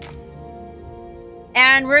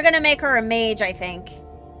 And we're gonna make her a mage, I think.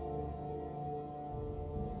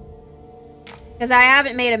 Because I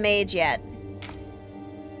haven't made a mage yet.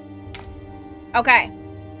 Okay.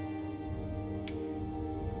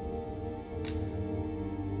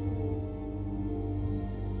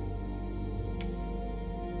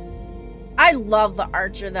 I love the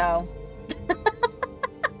archer, though.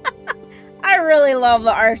 I really love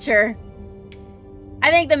the archer. I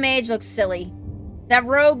think the mage looks silly. That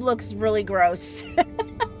robe looks really gross.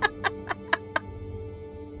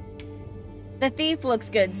 The thief looks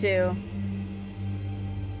good, too.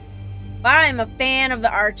 But I'm a fan of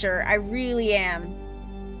the archer. I really am.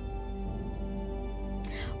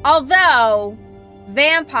 Although,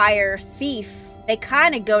 vampire, thief, they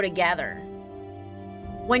kind of go together.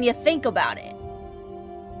 When you think about it.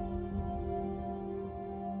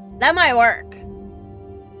 That might work.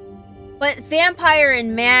 But vampire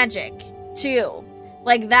and magic, too.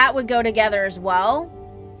 Like, that would go together as well.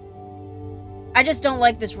 I just don't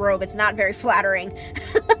like this robe. It's not very flattering.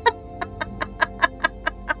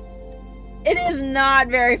 It is not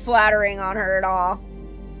very flattering on her at all.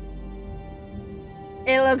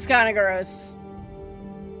 It looks kind of gross.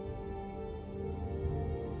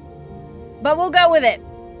 But we'll go with it.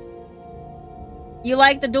 You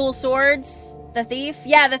like the dual swords? The thief?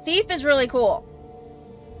 Yeah, the thief is really cool.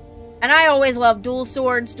 And I always love dual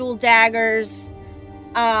swords, dual daggers,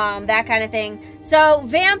 that kind of thing. So,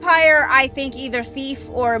 vampire, I think either thief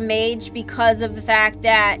or mage because of the fact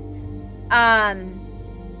that,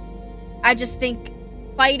 I just think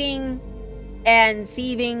fighting and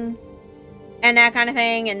thieving and that kind of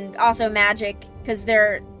thing, and also magic, because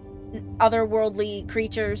they're otherworldly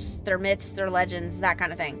creatures, they're myths, they're legends, that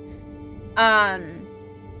kind of thing.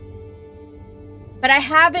 But I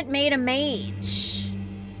haven't made a mage.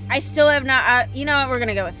 I still have not, you know what, we're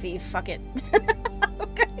gonna go with thief, fuck it.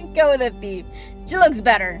 I'm gonna go with a thief. She looks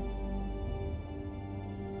better.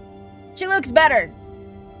 She looks better.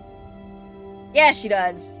 Yeah, she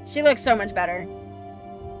does. She looks so much better.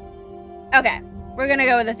 Okay, we're gonna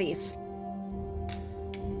go with a thief.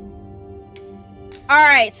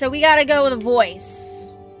 Alright, so we gotta go with a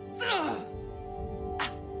voice.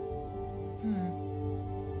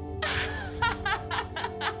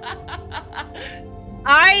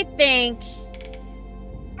 I think...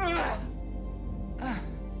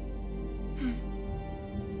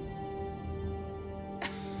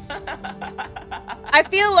 I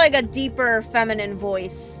feel like a deeper feminine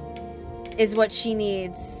voice is what she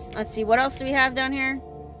needs. Let's see, what else do we have down here?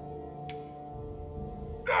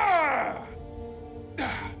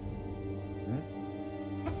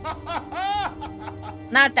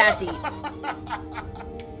 Not that deep.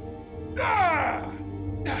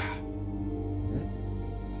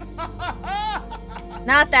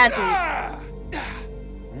 Not that deep.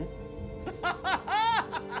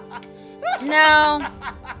 No.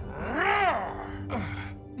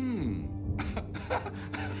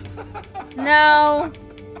 No.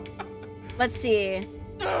 Let's see.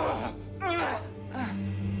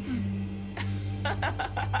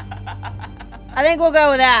 I think we'll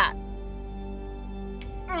go with that.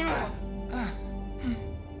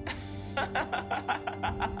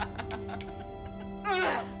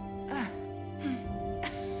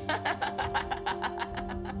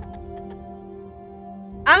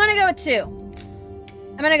 I'm gonna go with 2.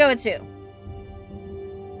 I'm gonna go with 2.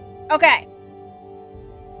 Okay.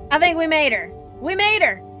 I think we made her. We made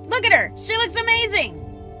her. Look at her. She looks amazing.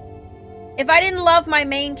 If I didn't love my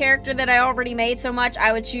main character that I already made so much,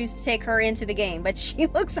 I would choose to take her into the game. But she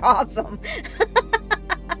looks awesome.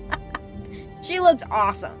 She looks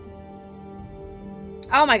awesome.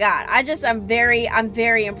 Oh my god. I'm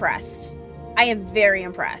very impressed. I am very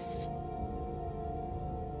impressed.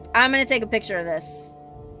 I'm gonna take a picture of this.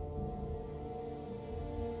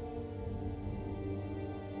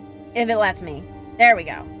 If it lets me. There we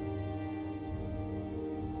go.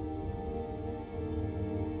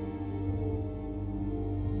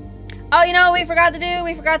 Oh, you know what we forgot to do?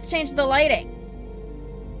 We forgot to change the lighting.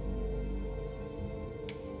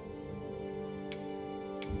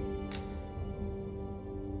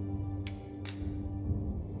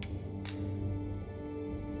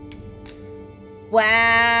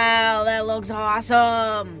 Wow, that looks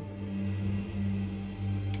awesome.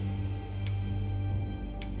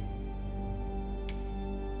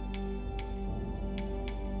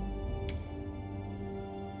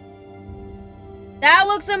 That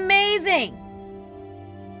looks amazing.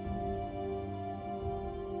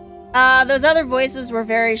 Those other voices were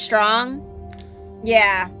very strong.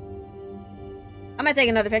 Yeah. I'm gonna take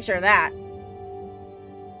another picture of that.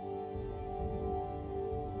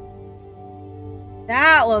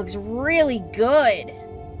 That looks really good.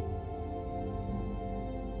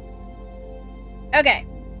 Okay.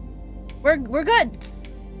 We're good.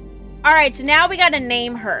 All right, so now we got to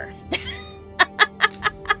name her.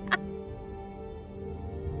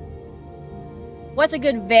 What's a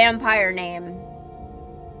good vampire name?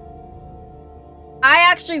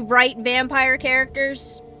 I actually write vampire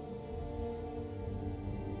characters.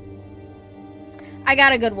 I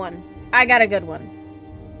got a good one. I got a good one.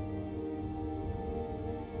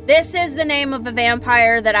 This is the name of a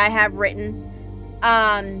vampire that I have written.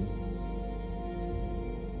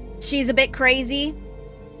 She's a bit crazy.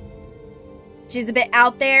 She's a bit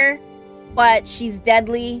out there, but she's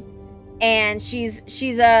deadly. And she's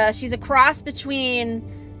a cross between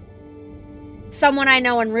someone I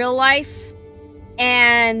know in real life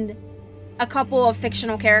and a couple of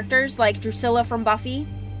fictional characters like Drusilla from Buffy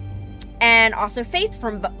and also Faith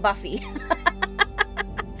from Buffy.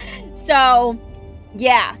 So,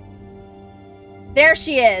 yeah. There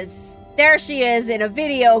she is. There she is in a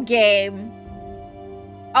video game.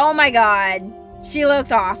 Oh my god. She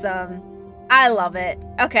looks awesome. I love it.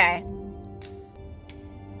 Okay.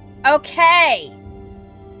 Okay.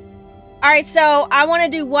 Alright, so I want to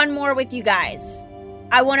do one more with you guys.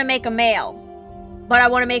 I want to make a male. But I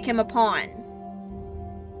want to make him a pawn.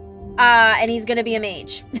 And he's going to be a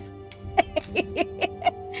mage.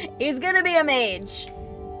 He's going to be a mage.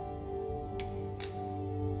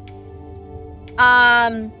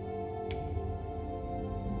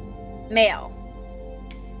 Male.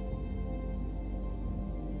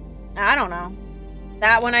 I don't know.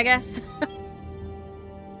 That one, I guess.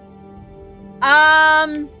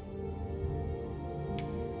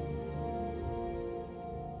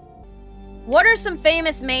 What are some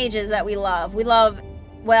famous mages that we love? We love,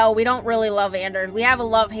 well, we don't really love Anders. We have a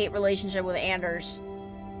love-hate relationship with Anders.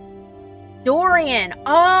 Dorian.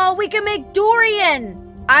 Oh, we can make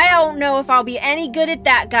Dorian. I don't know if I'll be any good at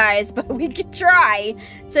that, guys, but we could try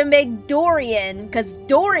to make Dorian, because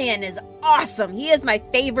Dorian is awesome. He is my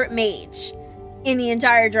favorite mage in the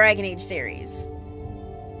entire Dragon Age series.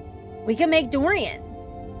 We can make Dorian.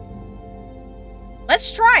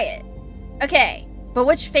 Let's try it. Okay, but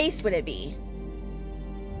which face would it be?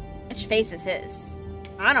 Which face is his?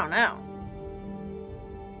 I don't know.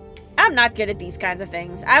 I'm not good at these kinds of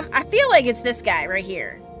things. I feel like it's this guy right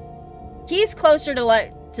here. He's closer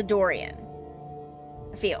to Dorian.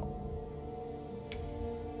 I feel.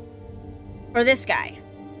 Or this guy.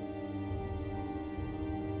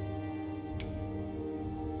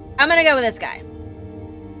 I'm gonna go with this guy.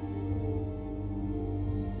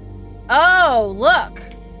 Oh, look.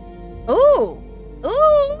 Ooh.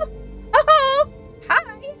 Ooh. Oh,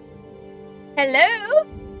 hi. Hello.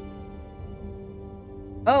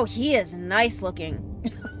 Oh, he is nice looking.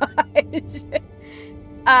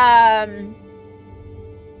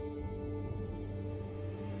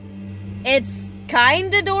 It's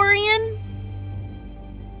kinda Dorian.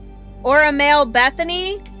 Or a male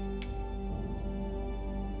Bethany.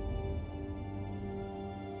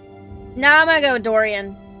 Nah, I'm gonna go with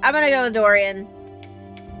Dorian. I'm gonna go with Dorian.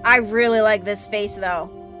 I really like this face, though.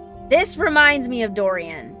 This reminds me of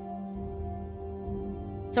Dorian.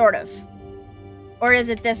 Sort of. Or is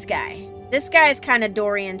it this guy? This guy is kind of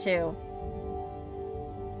Dorian, too.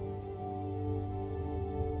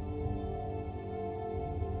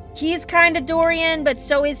 He's kind of Dorian, but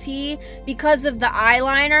so is he because of the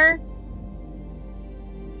eyeliner.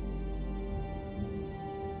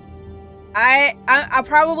 I'll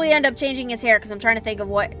probably end up changing his hair because I'm trying to think of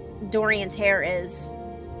what Dorian's hair is.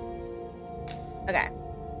 Okay.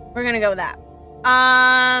 We're gonna go with that.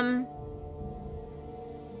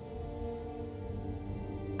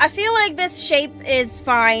 I feel like this shape is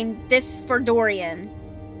fine. This for Dorian.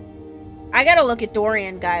 I gotta look at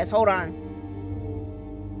Dorian, guys. Hold on.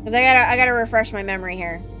 Because I gotta refresh my memory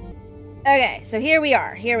here. Okay, so here we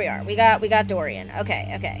are. Here we are. We got Dorian.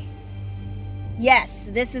 Okay, okay. Yes,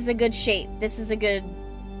 this is a good shape. This is a good...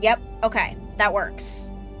 Yep, okay. That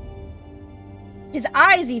works. His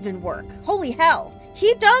eyes even work. Holy hell.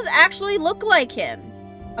 He does actually look like him.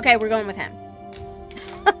 Okay, we're going with him.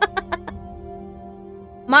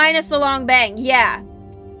 Minus the long bang. Yeah.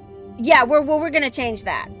 Yeah, we're gonna change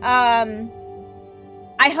that.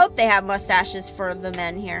 I hope they have mustaches for the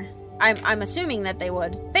men here. I'm assuming that they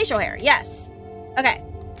would. Facial hair, yes. Okay.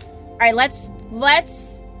 Alright, let's...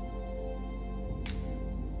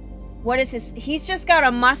 What is his... He's just got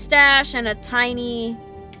a mustache and a tiny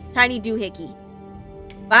doohickey.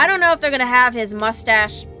 But I don't know if they're gonna have his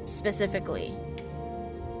mustache specifically.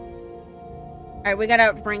 Alright, we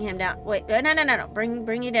gotta bring him down. Wait, no.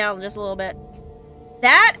 Bring you down just a little bit.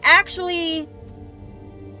 That actually...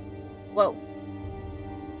 Whoa.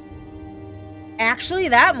 Actually,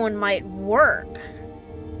 that one might work.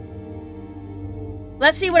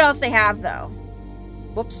 Let's see what else they have, though.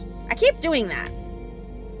 Whoops. I keep doing that.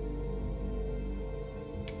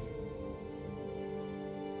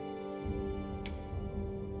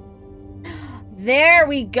 There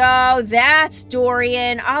we go. That's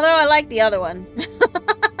Dorian. Although I like the other one.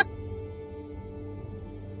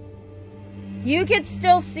 You could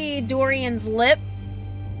still see Dorian's lip.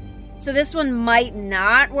 So this one might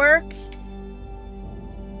not work.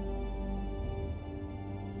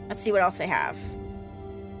 Let's see what else they have.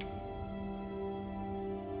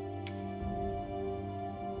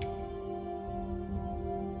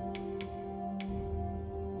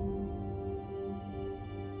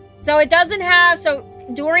 So it doesn't have, so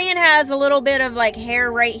Dorian has a little bit of like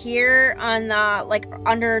hair right here on the, like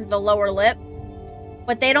under the lower lip,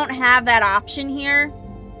 but they don't have that option here.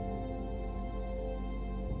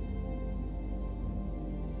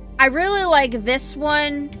 I really like this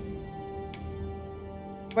one.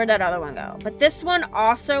 Where'd that other one go? But this one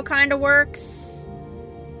also kind of works.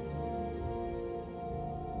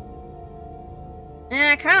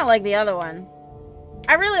 I kind of like the other one.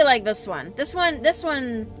 I really like this one. This one's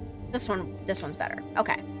better.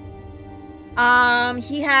 Okay.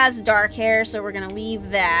 He has dark hair, so we're gonna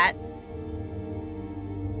leave that.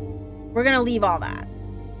 We're gonna leave all that.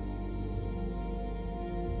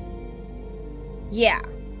 Yeah.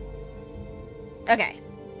 Okay.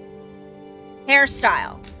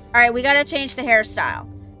 Hairstyle. Alright, we gotta change the hairstyle.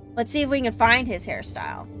 Let's see if we can find his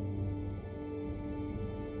hairstyle.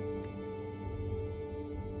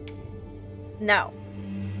 No.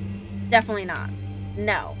 Definitely not.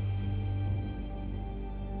 No.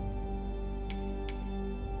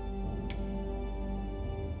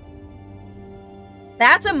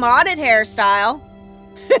 That's a modded hairstyle.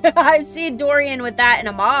 I've seen Dorian with that in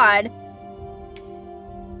a mod.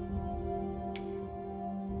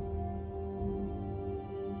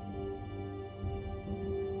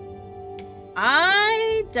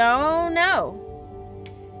 I don't know.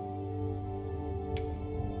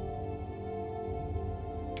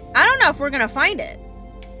 I don't know if we're gonna find it.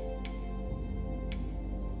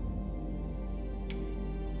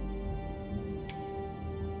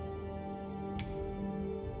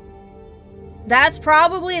 That's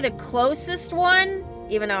probably the closest one,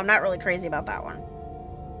 even though I'm not really crazy about that one.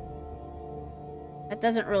 That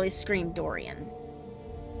doesn't really scream Dorian.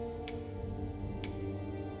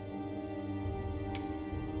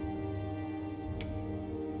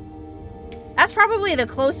 That's probably the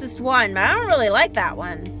closest one, but I don't really like that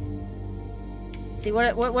one. Let's see,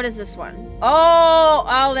 what is this one?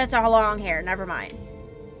 Oh, that's a long hair. Never mind.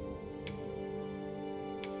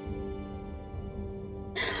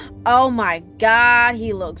 Oh my god,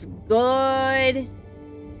 he looks good.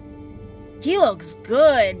 He looks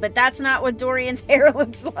good, but that's not what Dorian's hair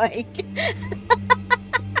looks like.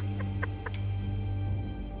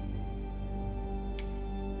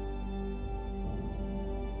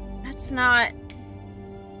 That's not...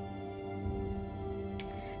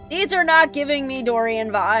 These are not giving me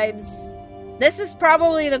Dorian vibes. This is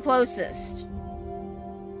probably the closest.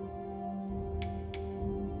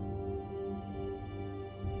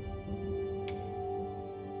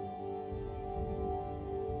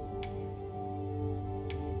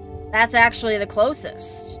 That's actually the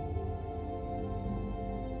closest.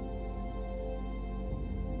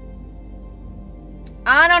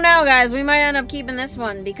 I don't know, guys. We might end up keeping this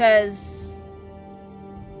one because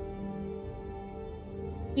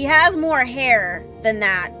he has more hair than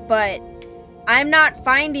that, but I'm not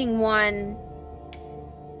finding one.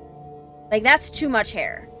 Like, that's too much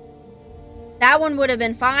hair. That one would have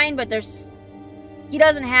been fine, but he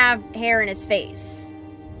doesn't have hair in his face.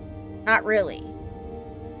 Not really.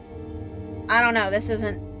 I don't know. This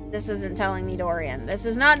isn't telling me Dorian. This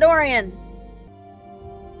is not Dorian.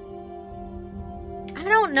 I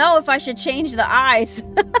don't know if I should change the eyes.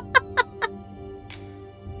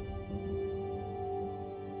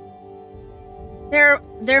 They're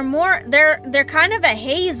kind of a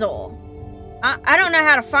hazel. I don't know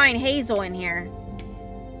how to find hazel in here.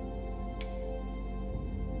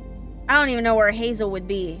 I don't even know where hazel would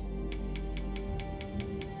be.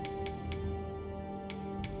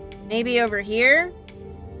 Maybe over here?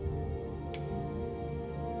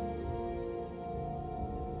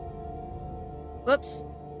 Whoops.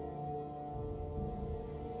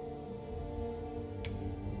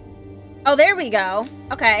 Oh, there we go.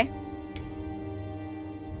 Okay.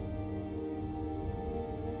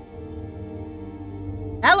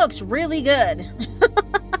 That looks really good.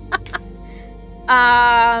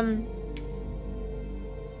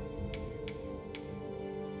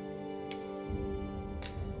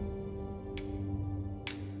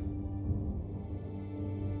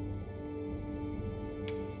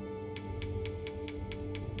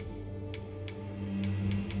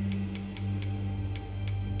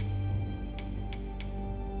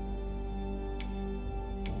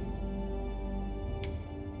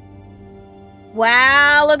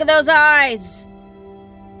 Wow, look at those eyes.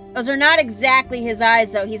 Those are not exactly his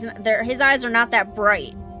eyes, though. His eyes are not that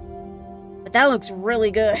bright. But that looks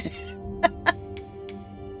really good.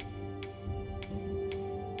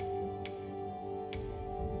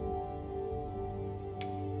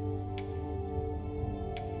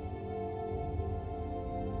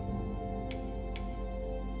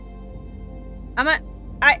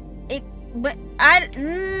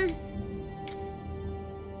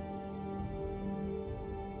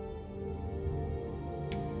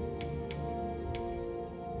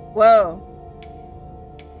 Whoa.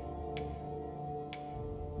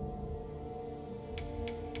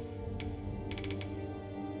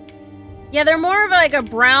 Yeah, they're more of like a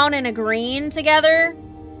brown and a green together.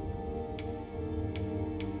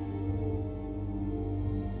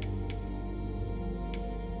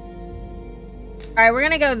 Alright, we're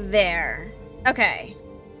gonna go there. Okay.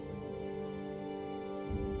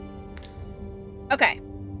 Okay.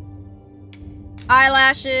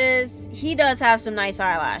 Eyelashes. He does have some nice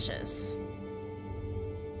eyelashes.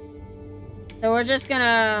 So we're just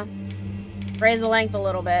gonna raise the length a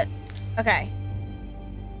little bit. Okay.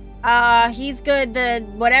 He's good.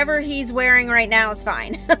 Whatever he's wearing right now is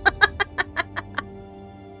fine.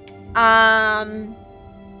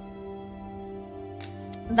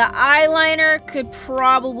 The eyeliner could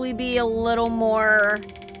probably be a little more,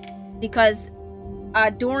 because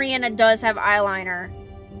Dorian does have eyeliner.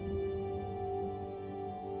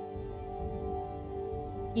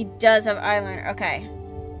 He does have eyeliner. Okay.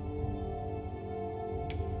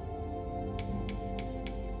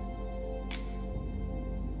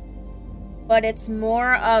 But it's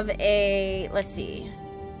more of a, let's see.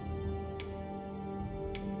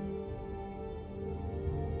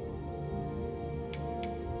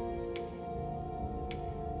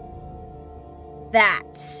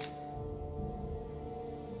 That.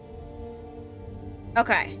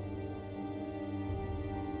 Okay.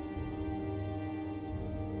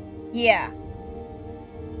 Yeah.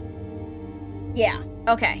 Yeah.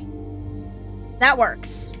 Okay. That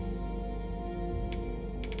works.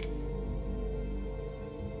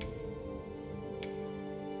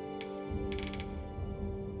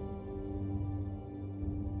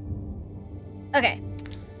 Okay.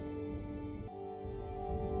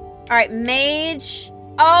 Alright, mage.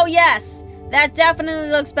 Oh, yes. That definitely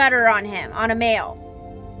looks better on him, on a male.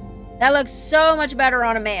 That looks so much better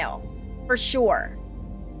on a male. For sure.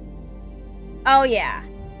 Oh, yeah.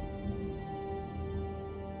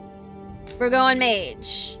 We're going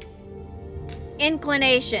mage.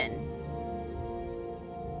 Inclination.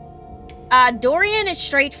 Dorian is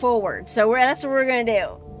straightforward, so that's what we're gonna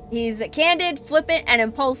do. He's candid, flippant, and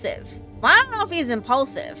impulsive. Well, I don't know if he's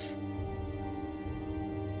impulsive.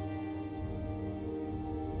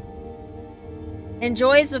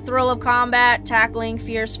 Enjoys the thrill of combat, tackling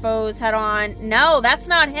fierce foes head on. No, that's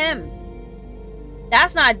not him.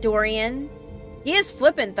 That's not Dorian. He is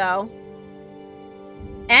flippant, though.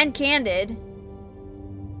 And candid.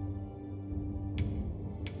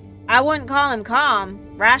 I wouldn't call him calm.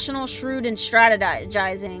 Rational, shrewd, and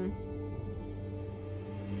strategizing.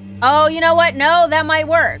 Oh, you know what? No, that might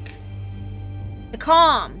work. The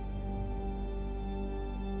calm.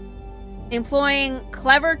 Employing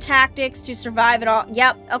clever tactics to survive it all.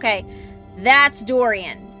 Yep, okay. That's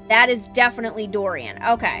Dorian. That is definitely Dorian.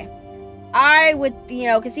 Okay. I would, you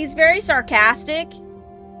know, because he's very sarcastic.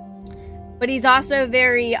 But he's also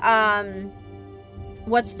very,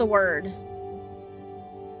 what's the word?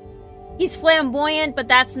 He's flamboyant, but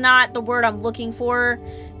that's not the word I'm looking for.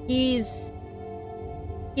 He'd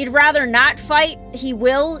rather not fight. He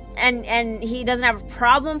will, and he doesn't have a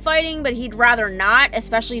problem fighting, but he'd rather not,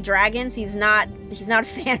 especially dragons. He's not a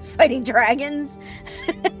fan of fighting dragons.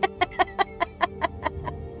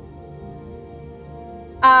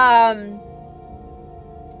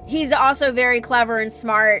 He's also very clever and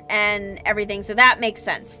smart and everything, so that makes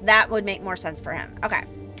sense. That would make more sense for him. Okay.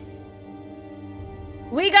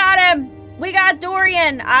 We got him! We got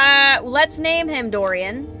Dorian! Let's name him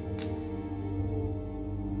Dorian.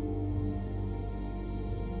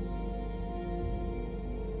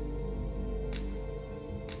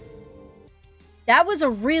 That was a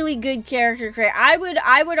really good character creator. I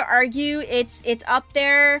would argue it's up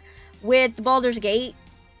there with the Baldur's Gate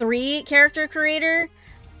 3 character creator.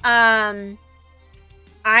 I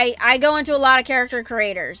go into a lot of character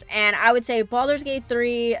creators, and I would say Baldur's Gate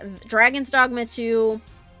 3, Dragon's Dogma 2,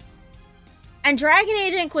 and Dragon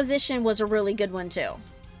Age Inquisition was a really good one too.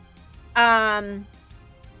 As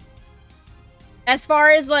far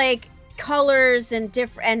as like colors and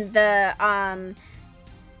the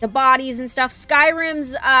bodies and stuff,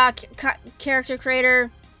 Skyrim's character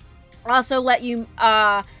creator Also let you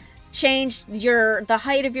change the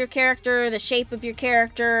height of your character, the shape of your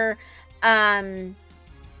character, and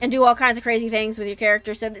do all kinds of crazy things with your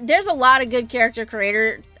character. So there's a lot of good character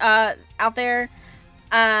creator out there.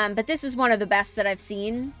 But this is one of the best that I've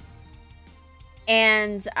seen.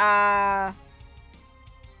 And,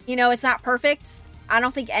 you know, it's not perfect. I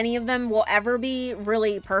don't think any of them will ever be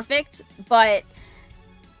really perfect, but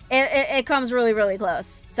it comes really, really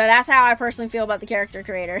close. So that's how I personally feel about the character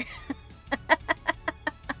creator.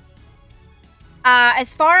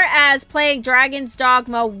 As far as playing Dragon's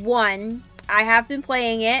Dogma 1, I have been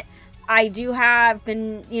playing it. I do have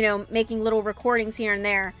been, you know, making little recordings here and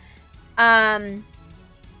there.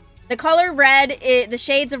 The color red, the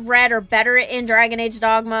shades of red are better in Dragon's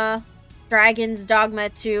Dogma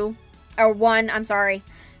 2, or 1, I'm sorry.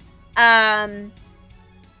 In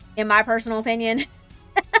my personal opinion.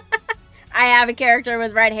 I have a character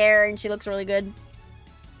with red hair and she looks really good.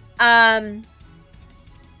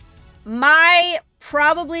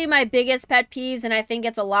 Probably my biggest pet peeves, and I think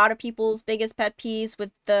it's a lot of people's biggest pet peeves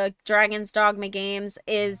with the Dragon's Dogma games,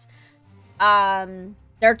 is there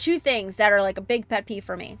are two things that are like a big pet peeve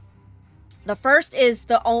for me. The first is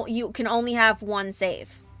you can only have one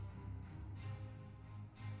save.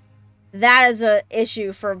 That is an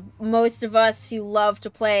issue for most of us who love to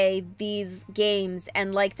play these games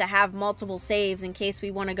and like to have multiple saves in case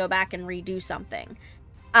we want to go back and redo something.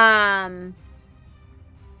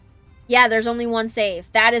 Yeah, there's only one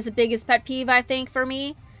save. That is the biggest pet peeve, I think, for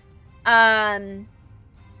me. But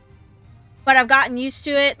I've gotten used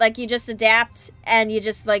to it. Like, you just adapt and you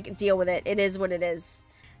just, like, deal with it. It is what it is.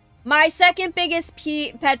 My second biggest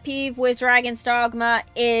pet peeve with Dragon's Dogma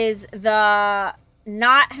is the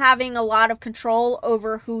not having a lot of control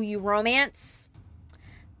over who you romance.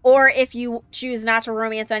 Or if you choose not to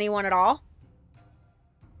romance anyone at all.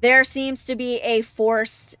 There seems to be a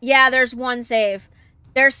forced... Yeah, there's one save.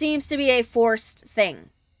 There seems to be a forced thing.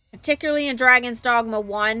 Particularly in Dragon's Dogma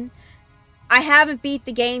 1. I haven't beat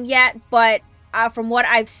the game yet, but from what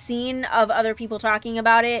I've seen of other people talking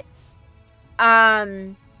about it,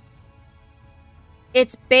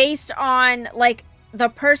 it's based on, like, the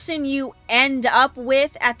person you end up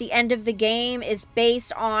with at the end of the game is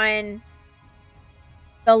based on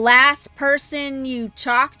the last person you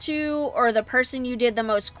talked to or the person you did the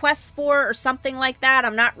most quests for or something like that.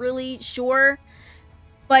 I'm not really sure.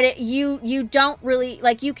 But you don't really,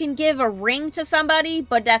 like, you can give a ring to somebody,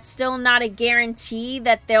 but that's still not a guarantee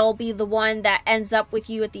that they'll be the one that ends up with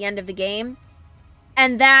you at the end of the game.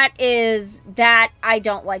 And that I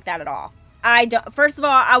don't like that at all. First of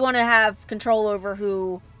all, I want to have control over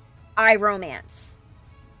who I romance.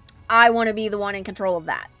 I want to be the one in control of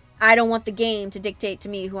that. I don't want the game to dictate to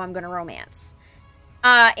me who I'm going to romance.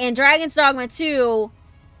 In Dragon's Dogma 2,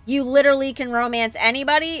 you literally can romance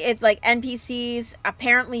anybody. It's like NPCs,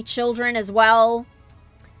 apparently children as well,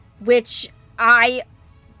 which I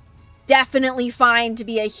definitely find to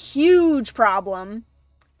be a huge problem.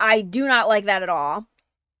 I do not like that at all.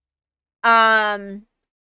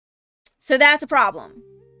 So that's a problem.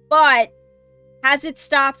 But has it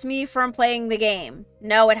stopped me from playing the game?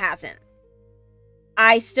 No, it hasn't.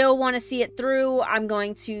 I still want to see it through. I'm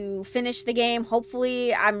going to finish the game.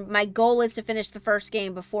 Hopefully, my goal is to finish the first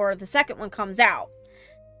game before the second one comes out.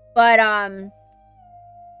 But,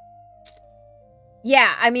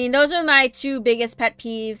 yeah, I mean, those are my two biggest pet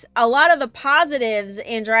peeves. A lot of the positives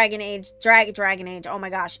in Dragon's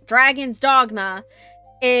Dogma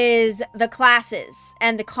is the classes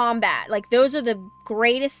and the combat. Like, those are the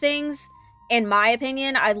greatest things. In my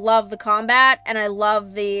opinion, I love the combat, and I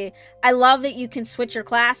love that you can switch your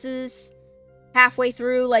classes halfway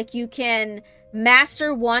through. Like, you can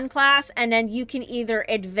master one class, and then you can either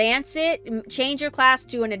advance it, change your class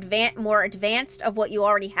to an more advanced of what you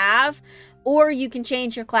already have, or you can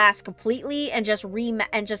change your class completely and just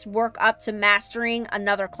work up to mastering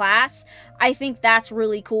another class. I think that's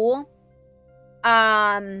really cool.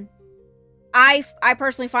 I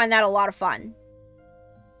personally find that a lot of fun.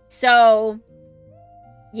 So,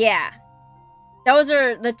 yeah. Those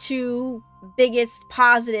are the two biggest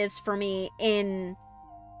positives for me in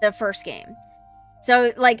the first game.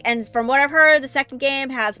 So, like, and from what I've heard, the second game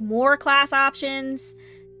has more class options.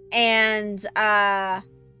 And,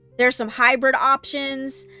 there's some hybrid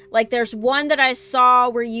options. Like, there's one that I saw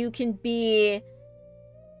where you can be...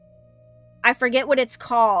 I forget what it's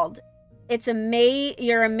called. It's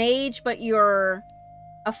you're a mage, but you're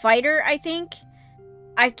a fighter, I think.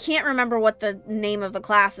 I can't remember what the name of the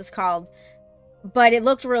class is called, but it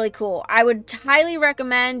looked really cool. I would highly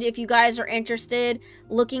recommend, if you guys are interested,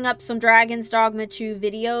 looking up some Dragon's Dogma 2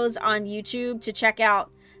 videos on YouTube to check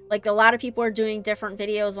out Like, a lot of people are doing different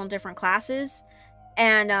videos on different classes,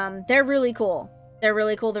 and they're really cool. They're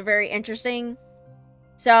really cool. They're very interesting.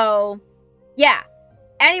 So, yeah.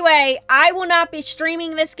 Anyway, I will not be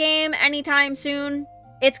streaming this game anytime soon.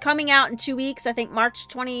 It's coming out in 2 weeks. I think March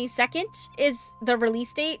 22nd is the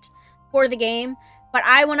release date for the game. But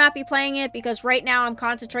I will not be playing it because right now I'm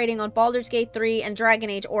concentrating on Baldur's Gate 3 and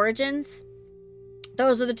Dragon Age Origins.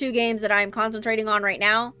 Those are the 2 games that I'm concentrating on right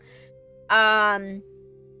now.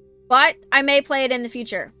 But I may play it in the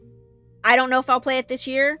future. I don't know if I'll play it this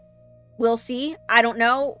year. We'll see. I don't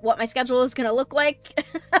know what my schedule is going to look like.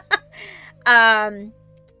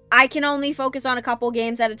 I can only focus on a couple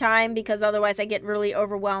games at a time because otherwise I get really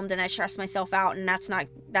overwhelmed and I stress myself out, and that's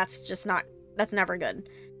never good.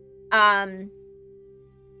 But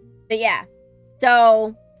yeah.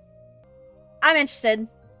 So I'm interested.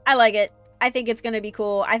 I like it. I think it's going to be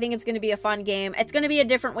cool. I think it's going to be a fun game. It's going to be a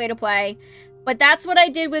different way to play. But that's what I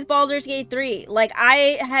did with Baldur's Gate 3. Like,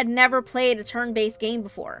 I had never played a turn-based game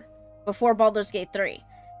before Baldur's Gate 3.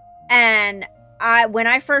 And when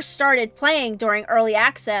I first started playing during early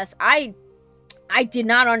access, I did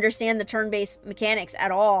not understand the turn-based mechanics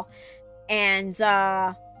at all, and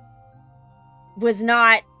was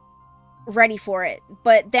not ready for it.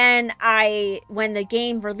 But then when the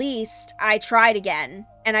game released, I tried again,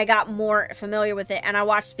 and I got more familiar with it, and I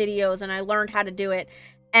watched videos, and I learned how to do it,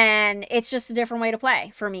 and it's just a different way to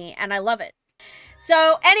play for me, and I love it.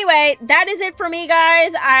 So anyway, that is it for me,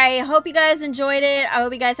 guys. I hope you guys enjoyed it. I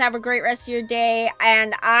hope you guys have a great rest of your day.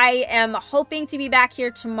 And I am hoping to be back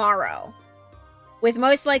here tomorrow with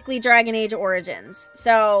most likely Dragon Age Origins.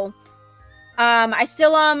 So I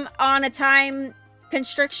still am on a time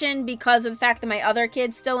constriction because of the fact that my other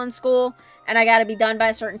kid's still in school and I got to be done by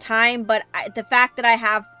a certain time. But the fact that I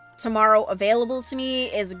have tomorrow available to me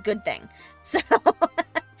is a good thing. So...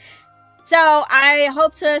 So, I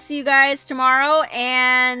hope to see you guys tomorrow,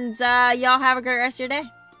 and y'all have a great rest of your day.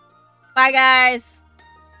 Bye, guys!